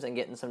teams and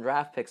getting some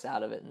draft picks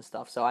out of it and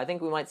stuff. So I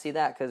think we might see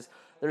that, because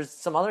there's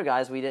some other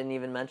guys we didn't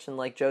even mention,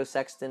 like Joe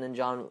Sexton and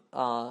John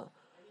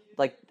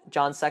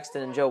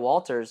Sexton and Joe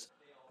Walters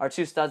are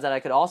two studs that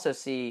I could also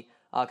see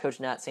Coach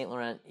Nat St.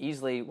 Laurent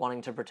easily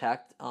wanting to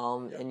protect.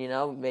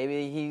 And,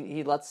 maybe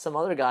he lets some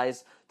other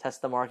guys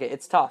test the market.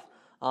 It's tough.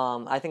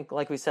 I think,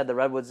 like we said, the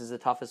Redwoods is the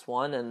toughest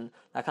one, and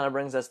that kind of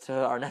brings us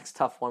to our next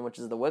tough one, which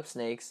is the Whip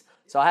Snakes.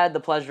 So I had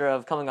the pleasure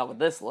of coming up with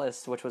this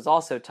list, which was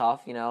also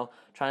tough,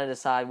 trying to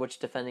decide which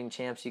defending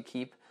champs you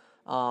keep.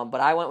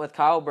 But I went with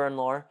Kyle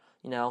Bernlohr,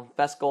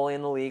 best goalie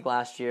in the league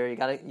last year. You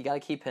gotta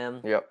keep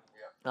him. Yep.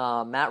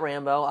 Matt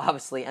Rambo,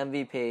 obviously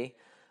MVP.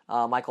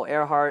 Michael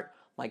Earhart,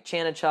 Mike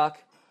Chanichuk,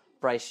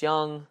 Bryce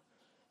Young,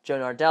 Joe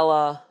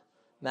Nardella,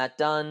 Matt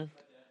Dunn,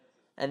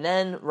 and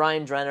then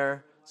Ryan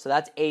Drenner. So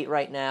that's 8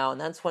 right now,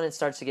 and that's when it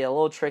starts to get a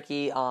little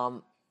tricky.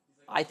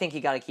 I think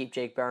you got to keep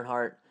Jake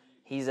Bernhardt.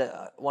 He's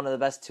one of the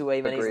best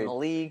two-way minis in the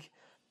league.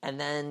 And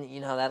then,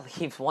 that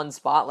leaves one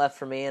spot left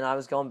for me, and I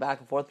was going back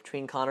and forth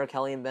between Connor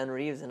Kelly and Ben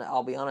Reeves, and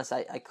I'll be honest,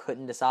 I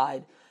couldn't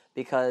decide,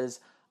 because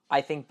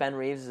I think Ben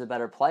Reeves is a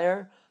better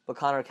player, but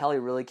Connor Kelly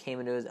really came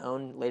into his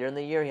own later in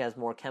the year. He has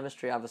more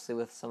chemistry, obviously,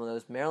 with some of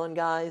those Maryland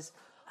guys.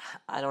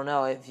 I don't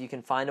know if you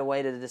can find a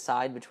way to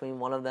decide between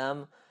one of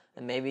them,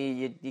 and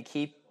maybe you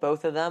keep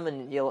both of them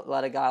and you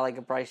let a guy like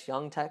a Bryce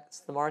Young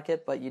test the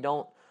market, but you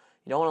don't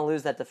want to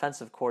lose that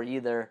defensive core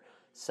either.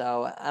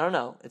 So I don't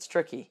know. It's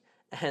tricky.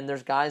 And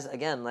there's guys,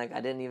 again, like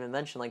I didn't even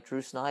mention, like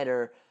Drew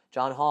Snyder,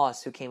 John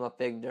Haas, who came up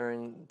big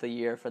during the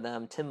year for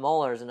them. Tim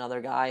Muller is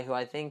another guy who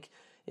I think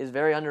is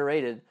very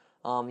underrated,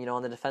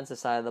 on the defensive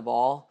side of the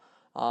ball.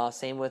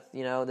 Same with,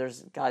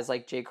 there's guys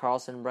like Jay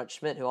Carlson and Brett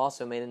Schmidt who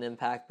also made an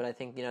impact, but I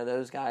think,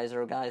 those guys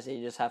are guys that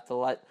you just have to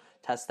let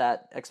test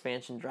that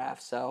expansion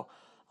draft. So,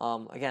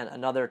 again,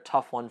 another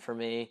tough one for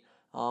me.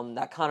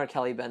 That Connor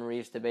Kelly, Ben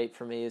Reeves debate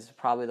for me is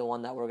probably the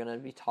one that we're going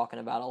to be talking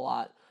about a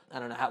lot. I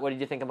don't know. What did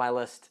you think of my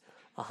list?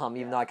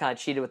 Even though I kind of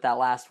cheated with that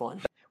last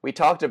one. We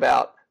talked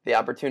about the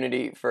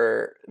opportunity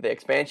for the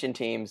expansion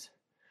teams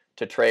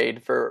to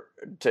trade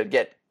to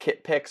get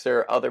picks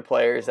or other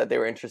players that they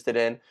were interested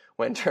in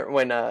when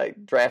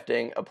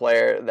drafting a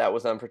player that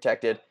was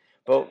unprotected.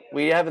 But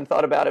we haven't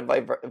thought about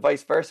it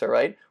vice versa,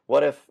 right?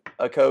 What if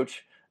a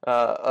coach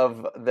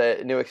of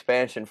the new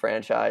expansion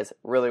franchise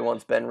really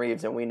wants Ben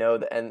Reeves, and we know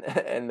that,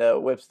 and the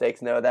Whip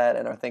Snakes know that,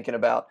 and are thinking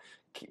about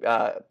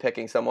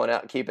picking someone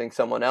out, keeping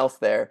someone else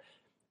there?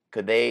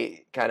 Could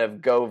they kind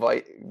of go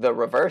the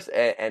reverse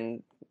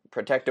and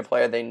protect a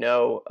player they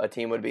know a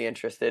team would be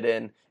interested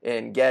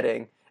in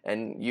getting,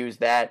 and use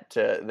that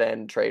to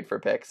then trade for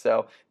picks.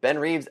 So Ben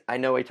Reeves, I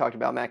know we talked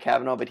about Matt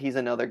Cavanaugh, but he's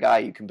another guy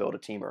you can build a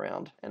team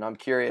around. And I'm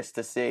curious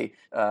to see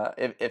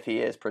if he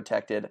is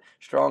protected.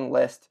 Strong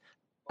list.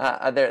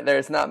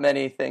 There's not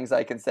many things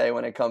I can say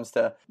when it comes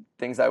to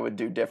things I would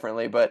do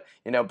differently, but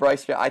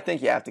Bryce Young, I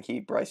think you have to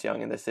keep Bryce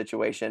Young in this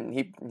situation.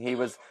 He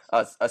was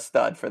a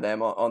stud for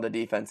them on the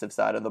defensive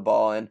side of the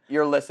ball, and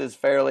your list is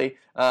fairly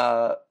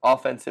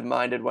offensive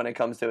minded when it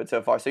comes to it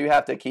so far. So you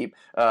have to keep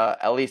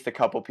at least a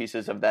couple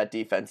pieces of that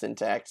defense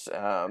intact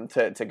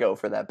to go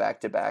for that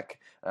back-to-back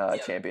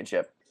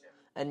championship.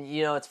 And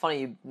it's funny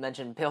you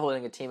mentioned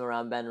building a team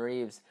around Ben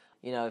Reeves.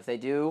 If they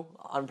do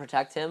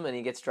unprotect him and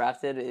he gets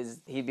drafted,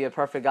 he'd be a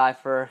perfect guy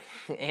for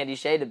Andy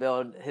Shea to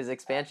build his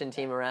expansion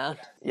team around.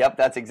 Yep,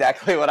 that's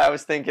exactly what I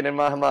was thinking in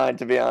my mind,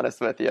 to be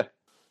honest with you.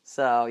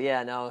 So,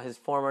 his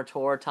former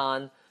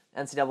Tewaaraton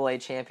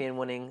NCAA champion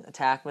winning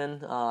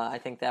attackman, I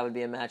think that would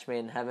be a match made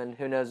in heaven.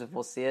 Who knows if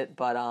we'll see it,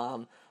 but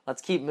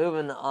let's keep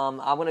moving. I'm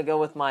going to go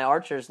with my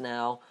Archers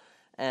now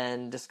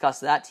and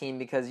discuss that team,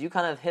 because you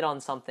kind of hit on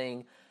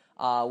something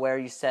where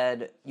you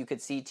said you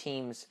could see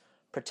teams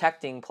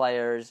protecting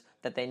players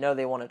that they know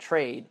they want to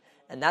trade.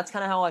 And that's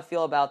kind of how I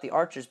feel about the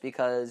Archers,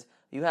 because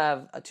you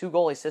have a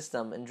two-goalie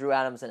system in Drew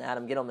Adams and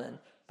Adam Gittleman.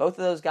 Both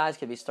of those guys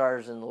could be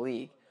starters in the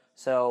league.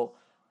 So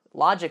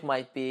logic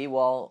might be,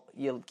 well,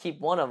 you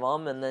keep one of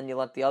them and then you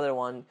let the other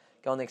one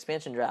go in the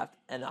expansion draft.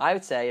 And I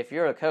would say if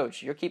you're a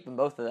coach, you're keeping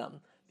both of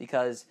them,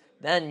 because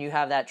then you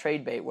have that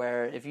trade bait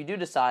where if you do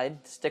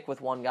decide to stick with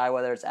one guy,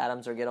 whether it's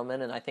Adams or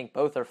Gittleman, and I think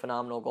both are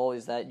phenomenal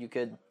goalies that you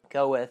could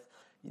go with,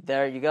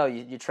 there you go.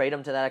 You trade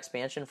them to that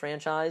expansion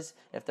franchise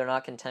if they're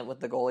not content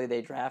with the goalie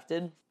they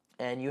drafted,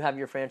 and you have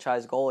your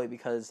franchise goalie,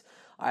 because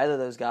either of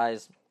those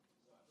guys,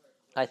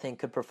 I think,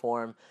 could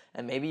perform.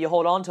 And maybe you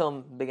hold on to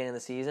them beginning of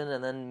the season,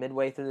 and then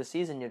midway through the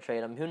season you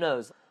trade them. Who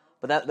knows?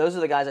 But those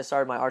are the guys I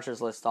started my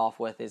Archers list off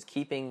with, is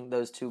keeping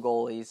those two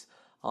goalies.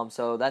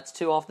 So that's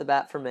two off the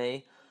bat for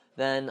me.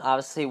 Then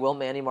obviously Will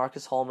Manny,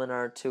 Marcus Holman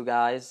are two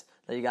guys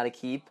that you got to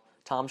keep.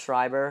 Tom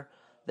Schreiber.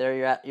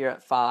 There you're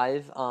at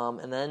 5,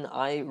 and then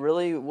I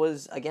really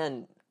was,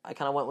 again, I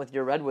kind of went with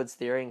your Redwoods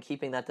theory and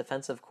keeping that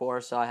defensive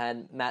core. So I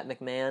had Matt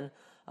McMahon,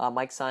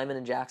 Mike Simon,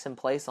 and Jackson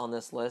Place on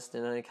this list,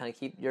 and then you kind of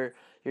keep your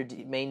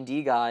main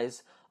D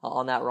guys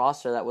on that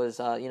roster. That was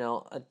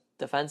a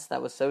defense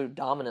that was so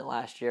dominant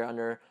last year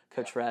under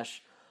Coach Resch.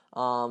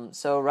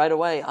 So right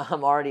away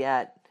I'm already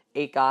at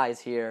 8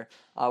 guys here,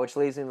 which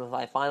leaves me with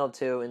my final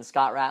 2 in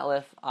Scott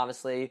Ratliff,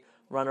 obviously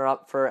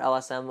runner-up for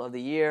LSM of the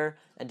year,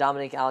 and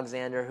Dominic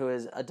Alexander, who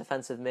is a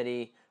defensive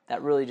midi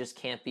that really just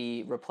can't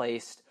be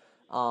replaced.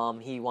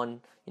 He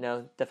won,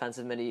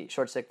 defensive midi,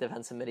 short stick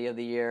defensive midi of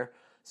the year.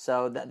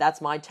 So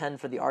that's my 10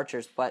 for the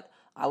Archers. But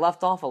I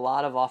left off a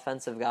lot of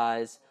offensive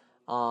guys,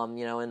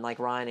 in like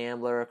Ryan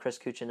Ambler, Chris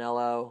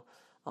Cuccinello.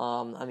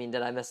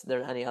 Did I miss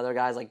there any other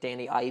guys like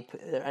Danny Ipe?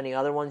 Are there any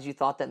other ones you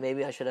thought that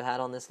maybe I should have had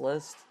on this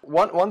list?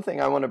 One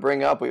thing I want to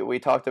bring up, we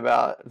talked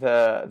about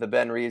the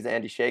Ben Reeves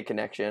Andy Shea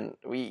connection.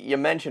 You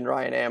mentioned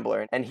Ryan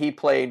Ambler, and he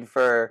played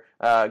for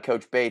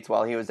Coach Bates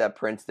while he was at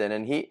Princeton,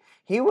 and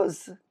he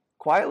was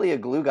quietly a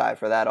glue guy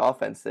for that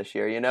offense this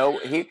year.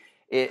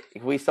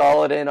 We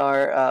saw it in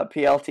our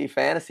PLT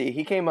fantasy.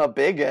 He came up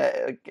big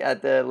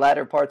at the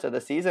latter parts of the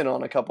season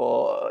in a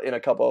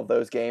couple of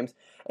those games.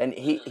 And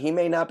he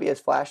may not be as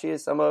flashy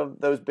as some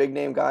of those big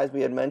name guys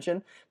we had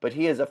mentioned, but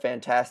he is a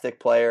fantastic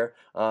player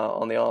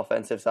on the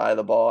offensive side of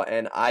the ball.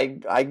 And I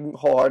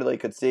wholeheartedly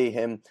could see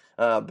him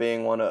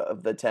being one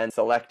of the 10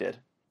 selected.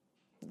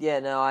 Yeah,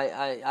 no,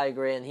 I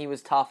agree. And he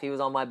was tough. He was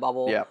on my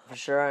bubble for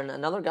sure. And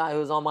another guy who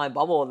was on my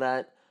bubble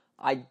that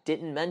I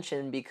didn't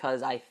mention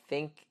because I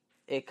think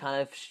it kind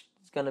of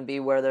is going to be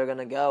where they're going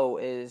to go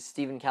is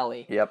Stephen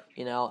Kelly. Yep.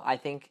 I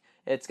think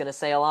it's going to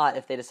say a lot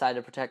if they decide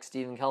to protect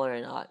Stephen Kelly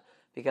or not.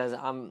 Because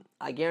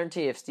I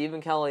guarantee if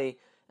Stephen Kelly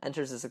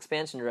enters this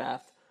expansion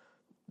draft,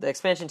 the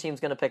expansion team's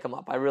going to pick him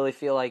up. I really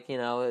feel like,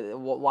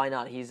 why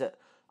not? He's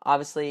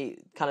obviously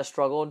kind of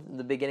struggled at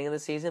the beginning of the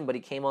season, but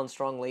he came on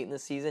strong late in the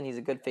season. He's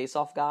a good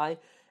face-off guy.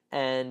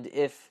 And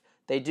if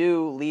they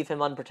do leave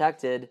him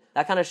unprotected,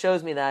 that kind of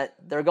shows me that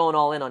they're going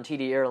all in on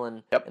T.D.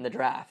 Ierlan in the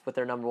draft with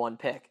their number 1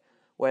 pick.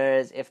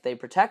 Whereas if they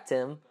protect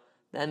him,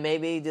 then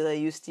maybe do they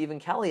use Stephen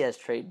Kelly as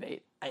trade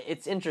bait?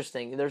 It's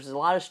interesting. There's a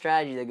lot of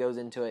strategy that goes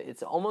into it.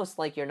 It's almost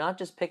like you're not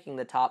just picking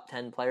the top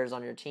 10 players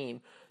on your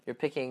team. You're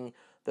picking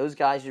those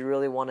guys you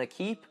really want to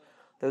keep,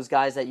 those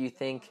guys that you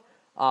think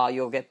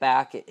you'll get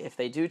back if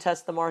they do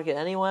test the market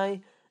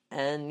anyway,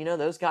 and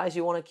those guys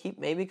you want to keep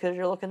maybe because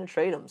you're looking to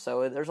trade them.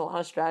 So there's a lot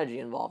of strategy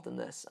involved in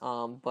this.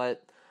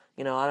 But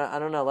I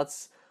don't know.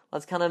 Let's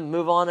kind of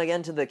move on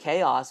again to the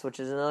Chaos, which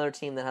is another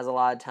team that has a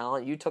lot of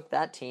talent. You took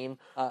that team.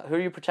 Who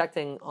are you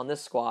protecting on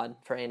this squad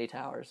for Andy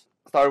Towers?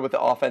 Started with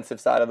the offensive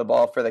side of the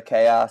ball for the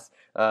Chaos.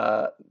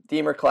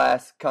 Deemer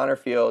Class, Connor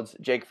Fields,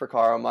 Jake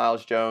Fricaro,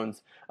 Miles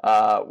Jones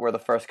were the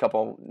first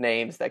couple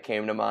names that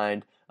came to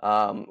mind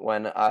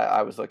when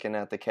I was looking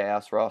at the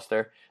Chaos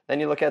roster. Then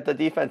you look at the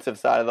defensive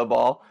side of the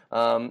ball.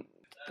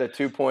 the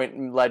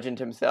 2-point legend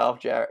himself,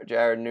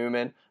 Jared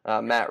Newman,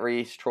 Matt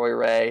Reese, Troy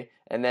Ray,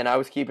 and then I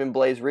was keeping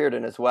Blaze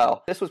Reardon as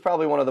well. This was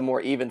probably one of the more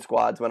even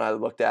squads when I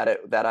looked at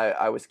it that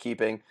I was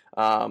keeping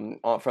from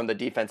the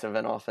defensive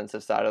and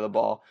offensive side of the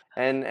ball.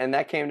 And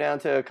that came down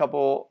to a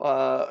couple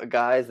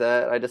guys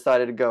that I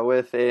decided to go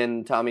with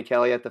in Tommy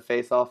Kelly at the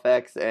faceoff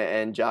X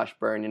and Josh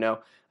Byrne.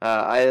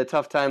 I had a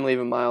tough time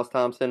leaving Miles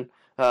Thompson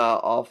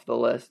off the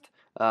list,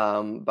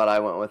 but I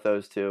went with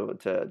those two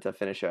to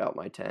finish out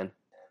my 10.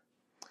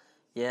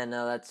 Yeah,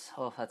 no, that's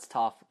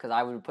tough because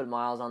I would put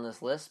Miles on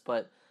this list,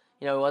 but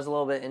he was a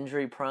little bit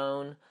injury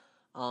prone,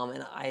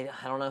 and I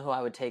don't know who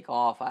I would take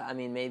off. I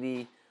mean,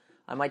 maybe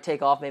I might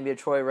take off maybe a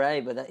Troy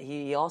Ray, but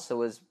he also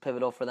was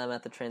pivotal for them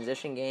at the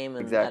transition game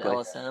and Exactly. at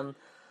LSM.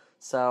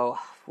 So,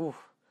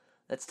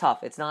 that's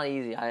tough. It's not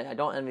easy. I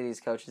don't envy these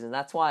coaches, and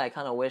that's why I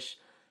kind of wish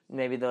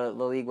maybe the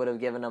league would have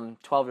given them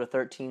 12 to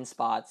 13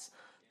 spots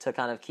to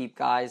kind of keep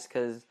guys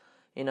because.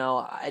 I don't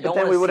want to see But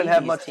then we wouldn't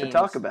have these much teams. to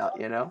talk about,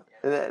 True,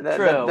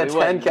 the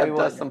 10 kept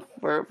us for some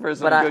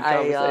good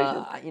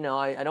conversation.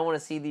 I don't want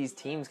to see these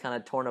teams kind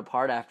of torn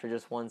apart after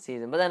just one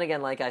season. But then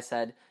again, like I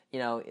said,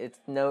 it's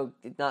no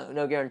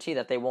guarantee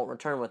that they won't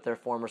return with their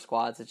former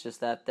squads. It's just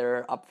that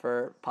they're up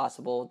for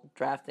possible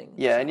drafting.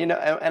 Yeah,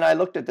 so. And I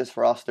looked at this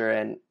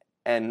roster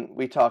and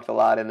we talked a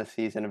lot in the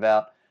season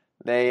about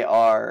they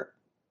are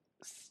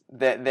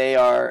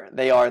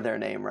their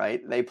name,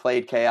 right? They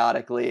played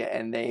chaotically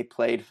and they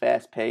played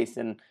fast paced,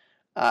 and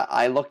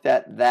I looked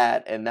at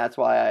that, and that's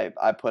why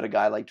I put a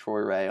guy like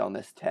Troy Ray on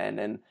this 10,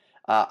 and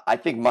I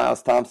think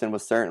Miles Thompson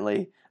was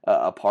certainly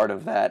a part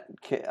of that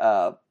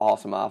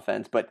awesome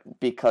offense, but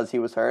because he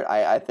was hurt,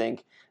 I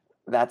think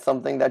that's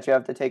something that you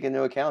have to take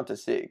into account to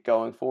see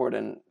going forward.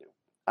 And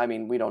I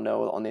mean, we don't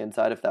know on the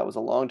inside if that was a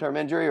long-term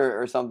injury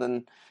or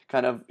something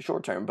kind of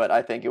short-term, but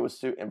I think it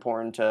was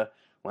important to,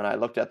 when I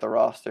looked at the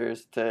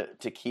rosters, to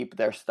keep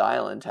their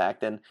style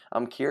intact. And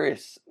I'm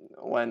curious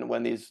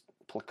when these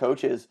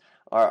coaches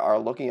are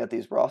looking at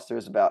these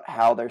rosters about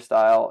how their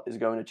style is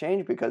going to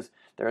change, because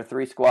there are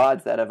 3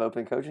 squads that have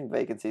open coaching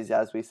vacancies,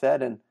 as we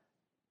said, and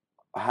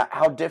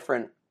how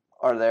different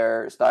are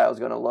their styles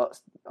going to look?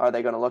 Are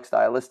they going to look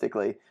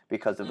stylistically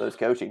because of those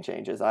coaching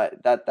changes?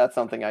 That's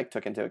something I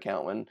took into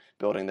account when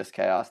building this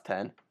Chaos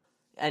 10.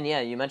 And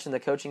yeah, you mentioned the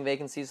coaching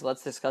vacancies. So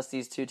let's discuss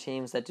these 2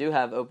 teams that do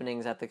have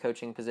openings at the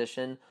coaching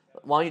position.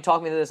 Why don't you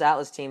talk me through this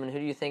Atlas team, and who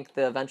do you think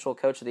the eventual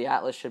coach of the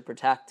Atlas should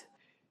protect?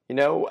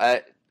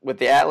 With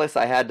the Atlas,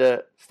 I had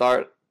to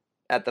start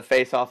at the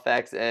face-off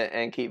X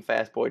and keep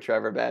fast boy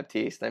Trevor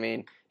Baptiste. I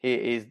mean,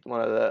 he's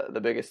one of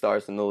the biggest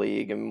stars in the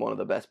league and one of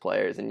the best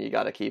players, and you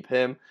got to keep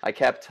him. I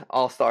kept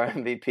All-Star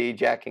MVP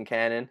Jack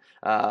Concannon,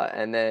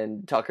 and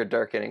then Tucker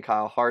Durkin and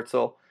Kyle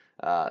Hartzell.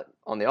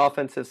 On the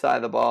offensive side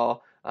of the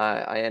ball,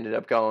 I ended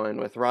up going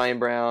with Ryan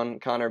Brown,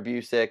 Connor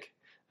Busick,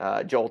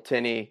 Joel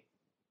Tinney,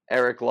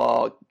 Eric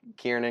Law,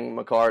 Kieran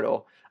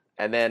McCardle,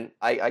 and then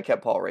I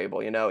kept Paul Rabel.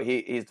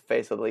 He's the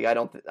face of the league.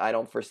 I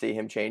don't foresee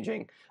him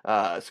changing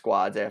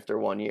squads after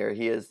 1 year.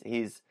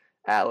 He's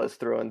Atlas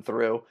through and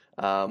through,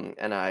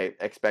 and I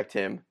expect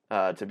him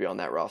to be on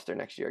that roster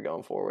next year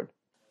going forward.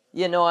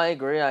 Yeah, no, I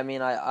agree. I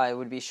mean, I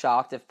would be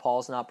shocked if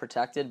Paul's not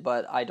protected,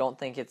 but I don't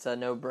think it's a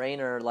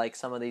no-brainer like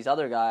some of these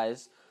other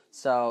guys.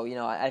 So,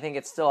 I think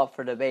it's still up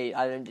for debate.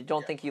 I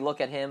don't think you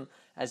look at him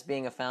as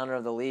being a founder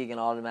of the league and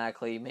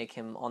automatically make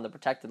him on the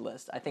protected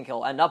list. I think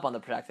he'll end up on the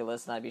protected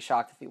list, and I'd be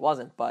shocked if he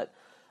wasn't. But,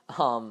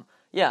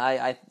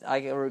 I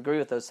agree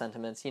with those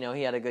sentiments. He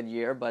had a good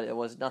year, but it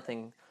was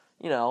nothing,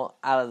 out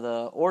of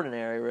the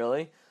ordinary,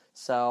 really.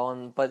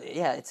 So, but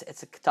yeah, it's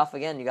tough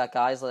again. You got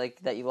guys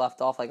like that you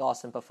left off, like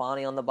Austin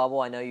Pafani on the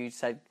bubble. I know you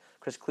said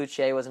Chris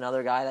Cloutier was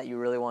another guy that you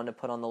really wanted to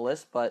put on the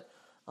list, but,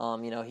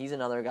 he's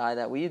another guy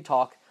that we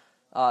talk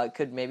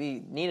could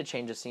maybe need a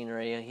change of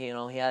scenery. He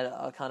had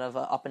a kind of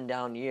a up and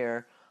down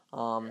year.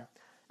 And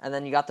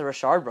then you got the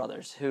Richard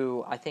brothers,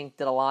 who I think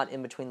did a lot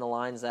in between the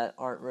lines that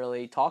aren't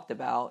really talked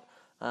about.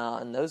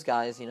 And those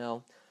guys,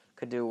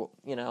 could do,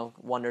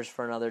 wonders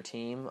for another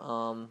team.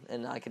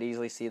 And I could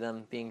easily see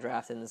them being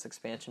drafted in this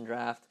expansion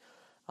draft.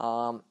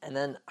 And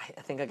then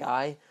I think a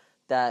guy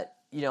that,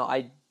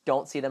 I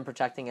don't see them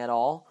protecting at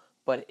all,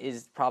 but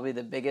is probably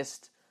the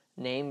biggest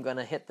name going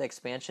to hit the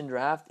expansion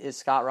draft is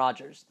Scott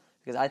Rogers.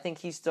 Because I think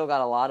he's still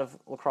got a lot of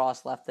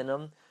lacrosse left in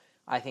him.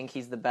 I think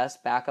he's the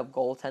best backup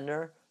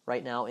goaltender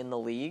right now in the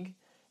league.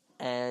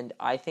 And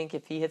I think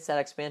if he hits that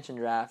expansion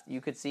draft,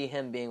 you could see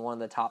him being one of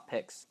the top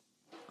picks,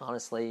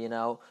 honestly,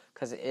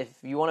 because if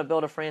you want to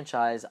build a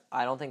franchise,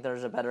 I don't think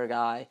there's a better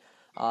guy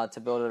to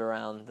build it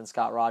around than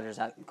Scott Rogers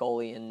at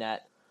goalie and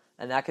net.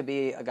 And that could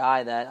be a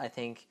guy that I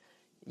think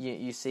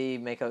you see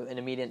make an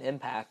immediate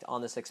impact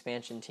on this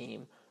expansion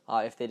team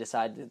if they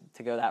decide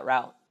to go that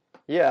route.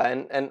 Yeah,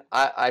 and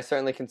I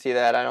certainly can see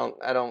that.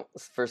 I don't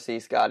foresee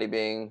Scotty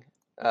being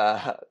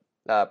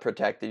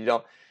protected.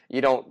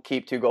 You don't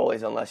keep 2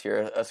 goalies unless you're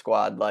a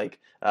squad like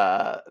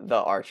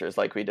the Archers,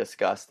 like we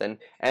discussed. And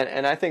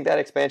I think that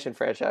expansion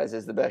franchise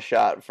is the best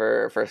shot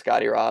for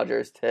Scotty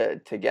Rogers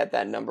to get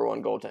that number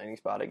 1 goaltending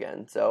spot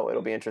again. So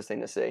it'll be interesting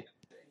to see.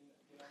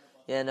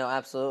 Yeah, no,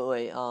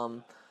 absolutely.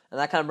 And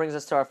that kind of brings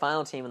us to our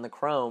final team in the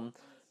Chrome,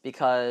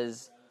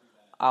 because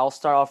I'll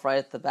start off right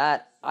at the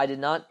bat. I did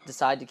not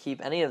decide to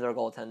keep any of their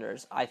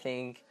goaltenders. I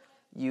think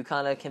you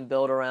kind of can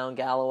build around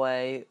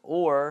Galloway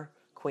or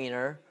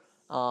Queener,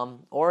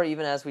 or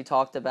even, as we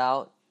talked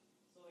about,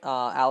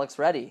 Alex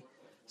Reddy.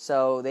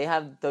 So they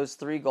have those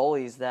three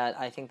goalies that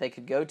I think they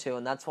could go to,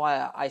 and that's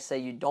why I say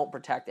you don't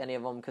protect any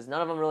of them, because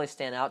none of them really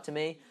stand out to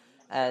me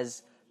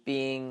as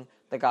being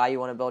the guy you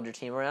want to build your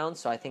team around.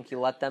 So I think you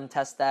let them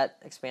test that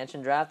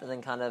expansion draft and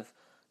then kind of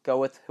go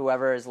with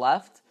whoever is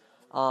left.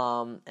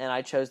 And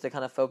I chose to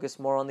kind of focus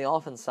more on the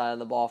offense side of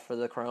the ball for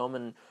the Chrome,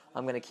 and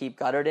I'm going to keep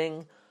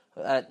Gutterding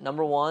at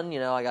number one.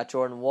 I got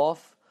Jordan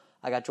Wolf,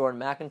 I got Jordan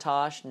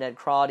McIntosh, Ned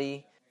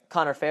Crotty,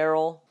 Connor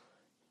Farrell,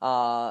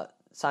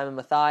 Simon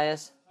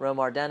Matthias,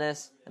 Romar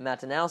Dennis, and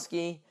Matt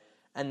Danowski.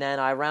 And then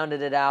I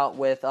rounded it out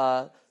with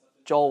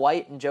Joel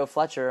White and Joe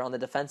Fletcher on the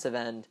defensive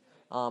end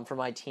for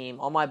my team.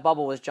 On my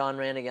bubble was John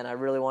Rannigan. I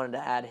really wanted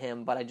to add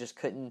him, but I just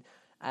couldn't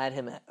add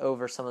him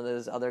over some of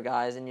those other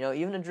guys. And,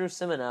 even a Drew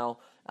Simino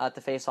at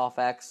the face-off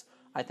X,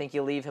 I think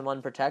you leave him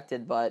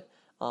unprotected, but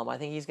I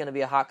think he's going to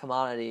be a hot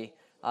commodity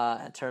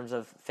in terms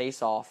of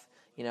face-off.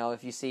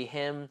 If you see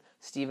him,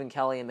 Stephen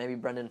Kelly, and maybe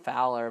Brendan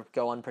Fowler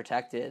go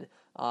unprotected,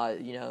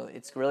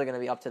 it's really going to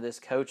be up to this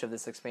coach of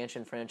this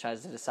expansion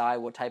franchise to decide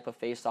what type of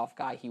face-off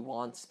guy he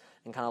wants,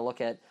 and kind of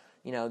look at,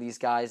 these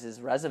guys'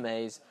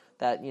 resumes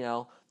that,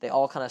 they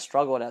all kind of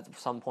struggled at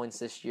some points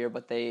this year,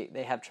 but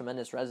they have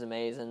tremendous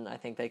resumes, and I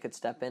think they could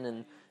step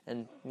in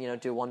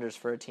and do wonders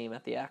for a team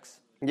at the X.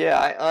 Yeah,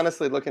 I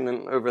honestly,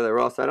 looking over the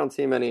roster, I don't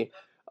see many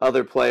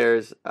other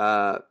players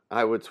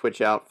I would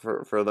switch out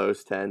for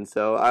those 10.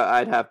 So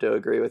I'd have to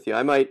agree with you.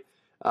 I might,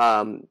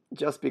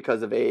 just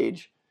because of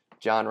age,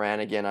 John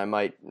Rannigan, I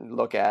might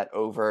look at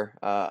over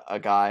a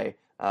guy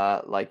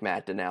like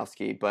Matt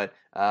Danowski. But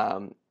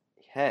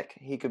heck,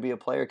 he could be a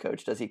player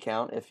coach. Does he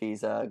count if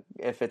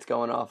it's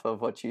going off of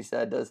what you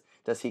said?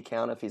 Does he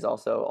count if he's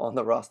also on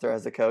the roster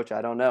as a coach?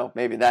 I don't know.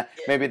 Maybe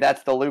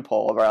that's the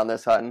loophole around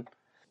this, Hutton.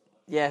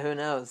 Yeah, who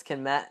knows?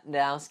 Can Matt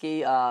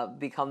Danowski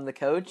become the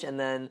coach and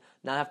then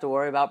not have to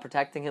worry about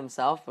protecting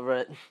himself?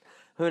 But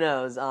who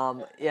knows?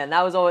 And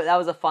that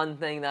was a fun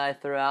thing that I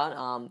threw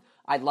out.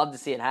 I'd love to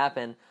see it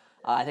happen.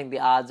 I think the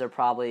odds are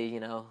probably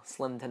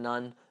slim to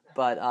none,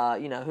 but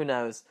who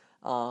knows?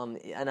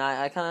 And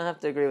I kind of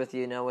have to agree with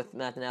you. With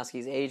Matt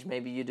Danowski's age,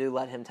 maybe you do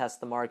let him test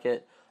the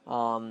market,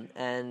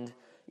 and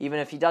even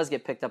if he does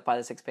get picked up by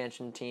this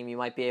expansion team, you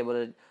might be able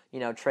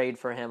to trade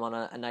for him on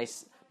a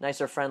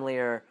nicer,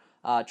 friendlier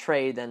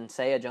trade than,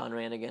 say, a John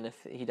Rannigan if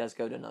he does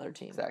go to another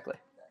team. Exactly.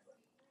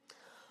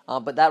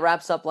 But that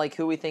wraps up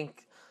who we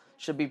think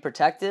should be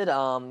protected.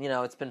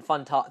 It's been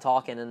fun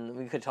talking, and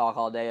we could talk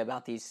all day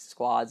about these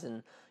squads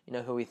and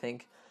who we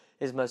think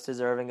is most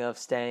deserving of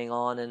staying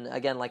on. And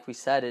again, like we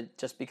said,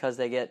 just because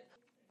they get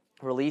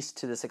released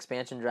to this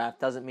expansion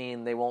draft doesn't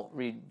mean they won't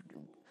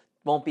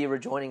be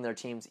rejoining their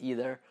teams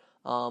either.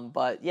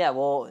 But yeah,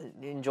 we'll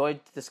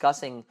enjoy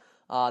discussing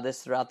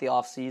this throughout the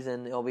off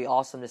season. It'll be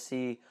awesome to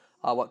see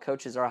what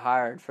coaches are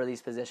hired for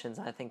these positions.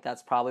 I think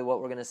that's probably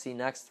what we're going to see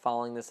next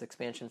following this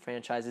expansion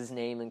franchise's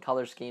name and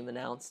color scheme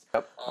announced.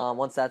 Yep.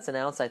 Once that's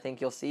announced, I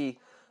think you'll see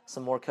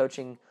some more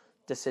coaching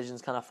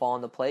decisions kind of fall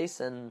into place,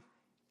 and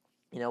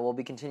we'll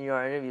be continuing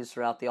our interviews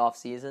throughout the off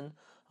season.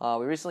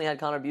 We recently had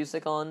Connor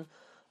Busick on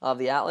of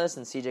the Atlas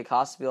and CJ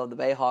Costabile of the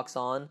Bayhawks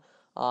on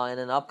in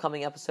an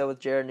upcoming episode with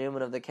Jared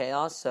Newman of the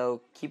Chaos,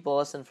 so keep a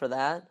listen for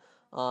that.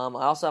 I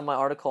also have my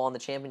article on the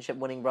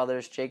championship-winning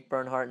brothers Jake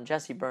Bernhardt and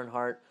Jesse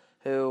Bernhardt,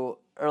 who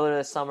earlier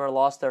this summer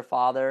lost their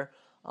father,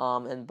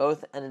 and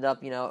both ended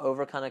up,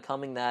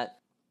 overcoming that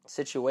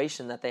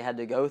situation that they had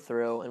to go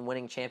through and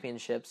winning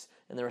championships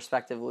in their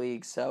respective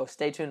leagues. So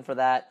stay tuned for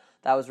that.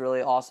 That was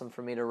really awesome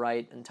for me to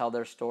write and tell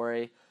their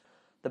story.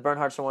 The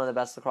Bernhardts are one of the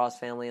best lacrosse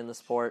family in the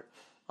sport.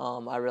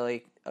 I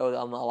really owe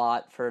them a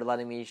lot for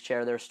letting me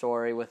share their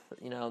story with,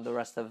 the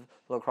rest of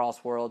the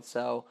lacrosse world.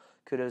 So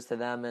kudos to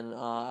them, and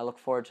I look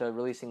forward to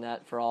releasing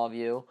that for all of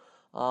you.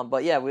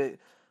 But yeah,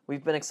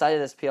 we've been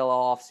excited this PLL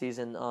off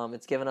season.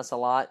 It's given us a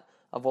lot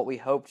of what we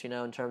hoped,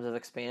 in terms of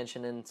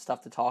expansion and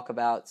stuff to talk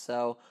about.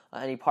 So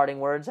any parting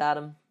words,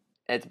 Adam?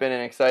 It's been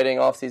an exciting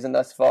offseason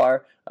thus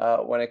far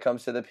when it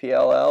comes to the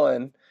PLL,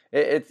 and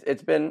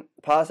it's been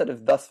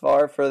positive thus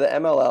far for the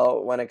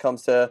MLL when it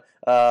comes to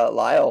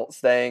Lyle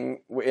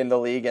staying in the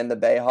league and the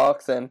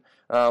Bayhawks, and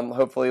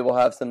hopefully we'll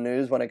have some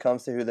news when it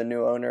comes to who the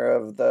new owner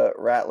of the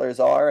Rattlers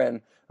are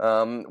and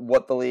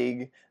what the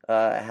league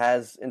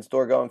has in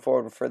store going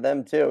forward for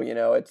them too.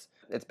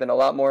 It's been a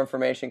lot more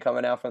information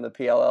coming out from the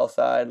PLL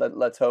side.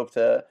 Let's hope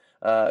to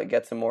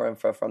get some more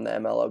info from the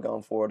MLO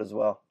going forward as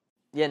well.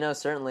 Yeah, no,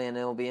 certainly, and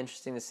it will be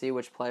interesting to see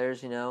which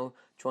players,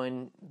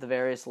 join the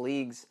various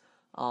leagues,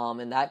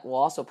 and that will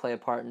also play a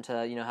part into,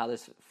 how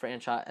this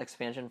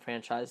expansion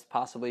franchise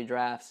possibly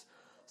drafts.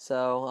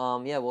 So,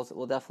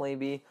 we'll definitely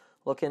be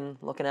looking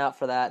out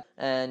for that,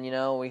 and,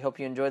 we hope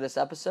you enjoy this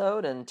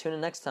episode, and tune in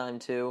next time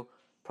to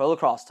Pro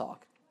Lacrosse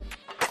Talk.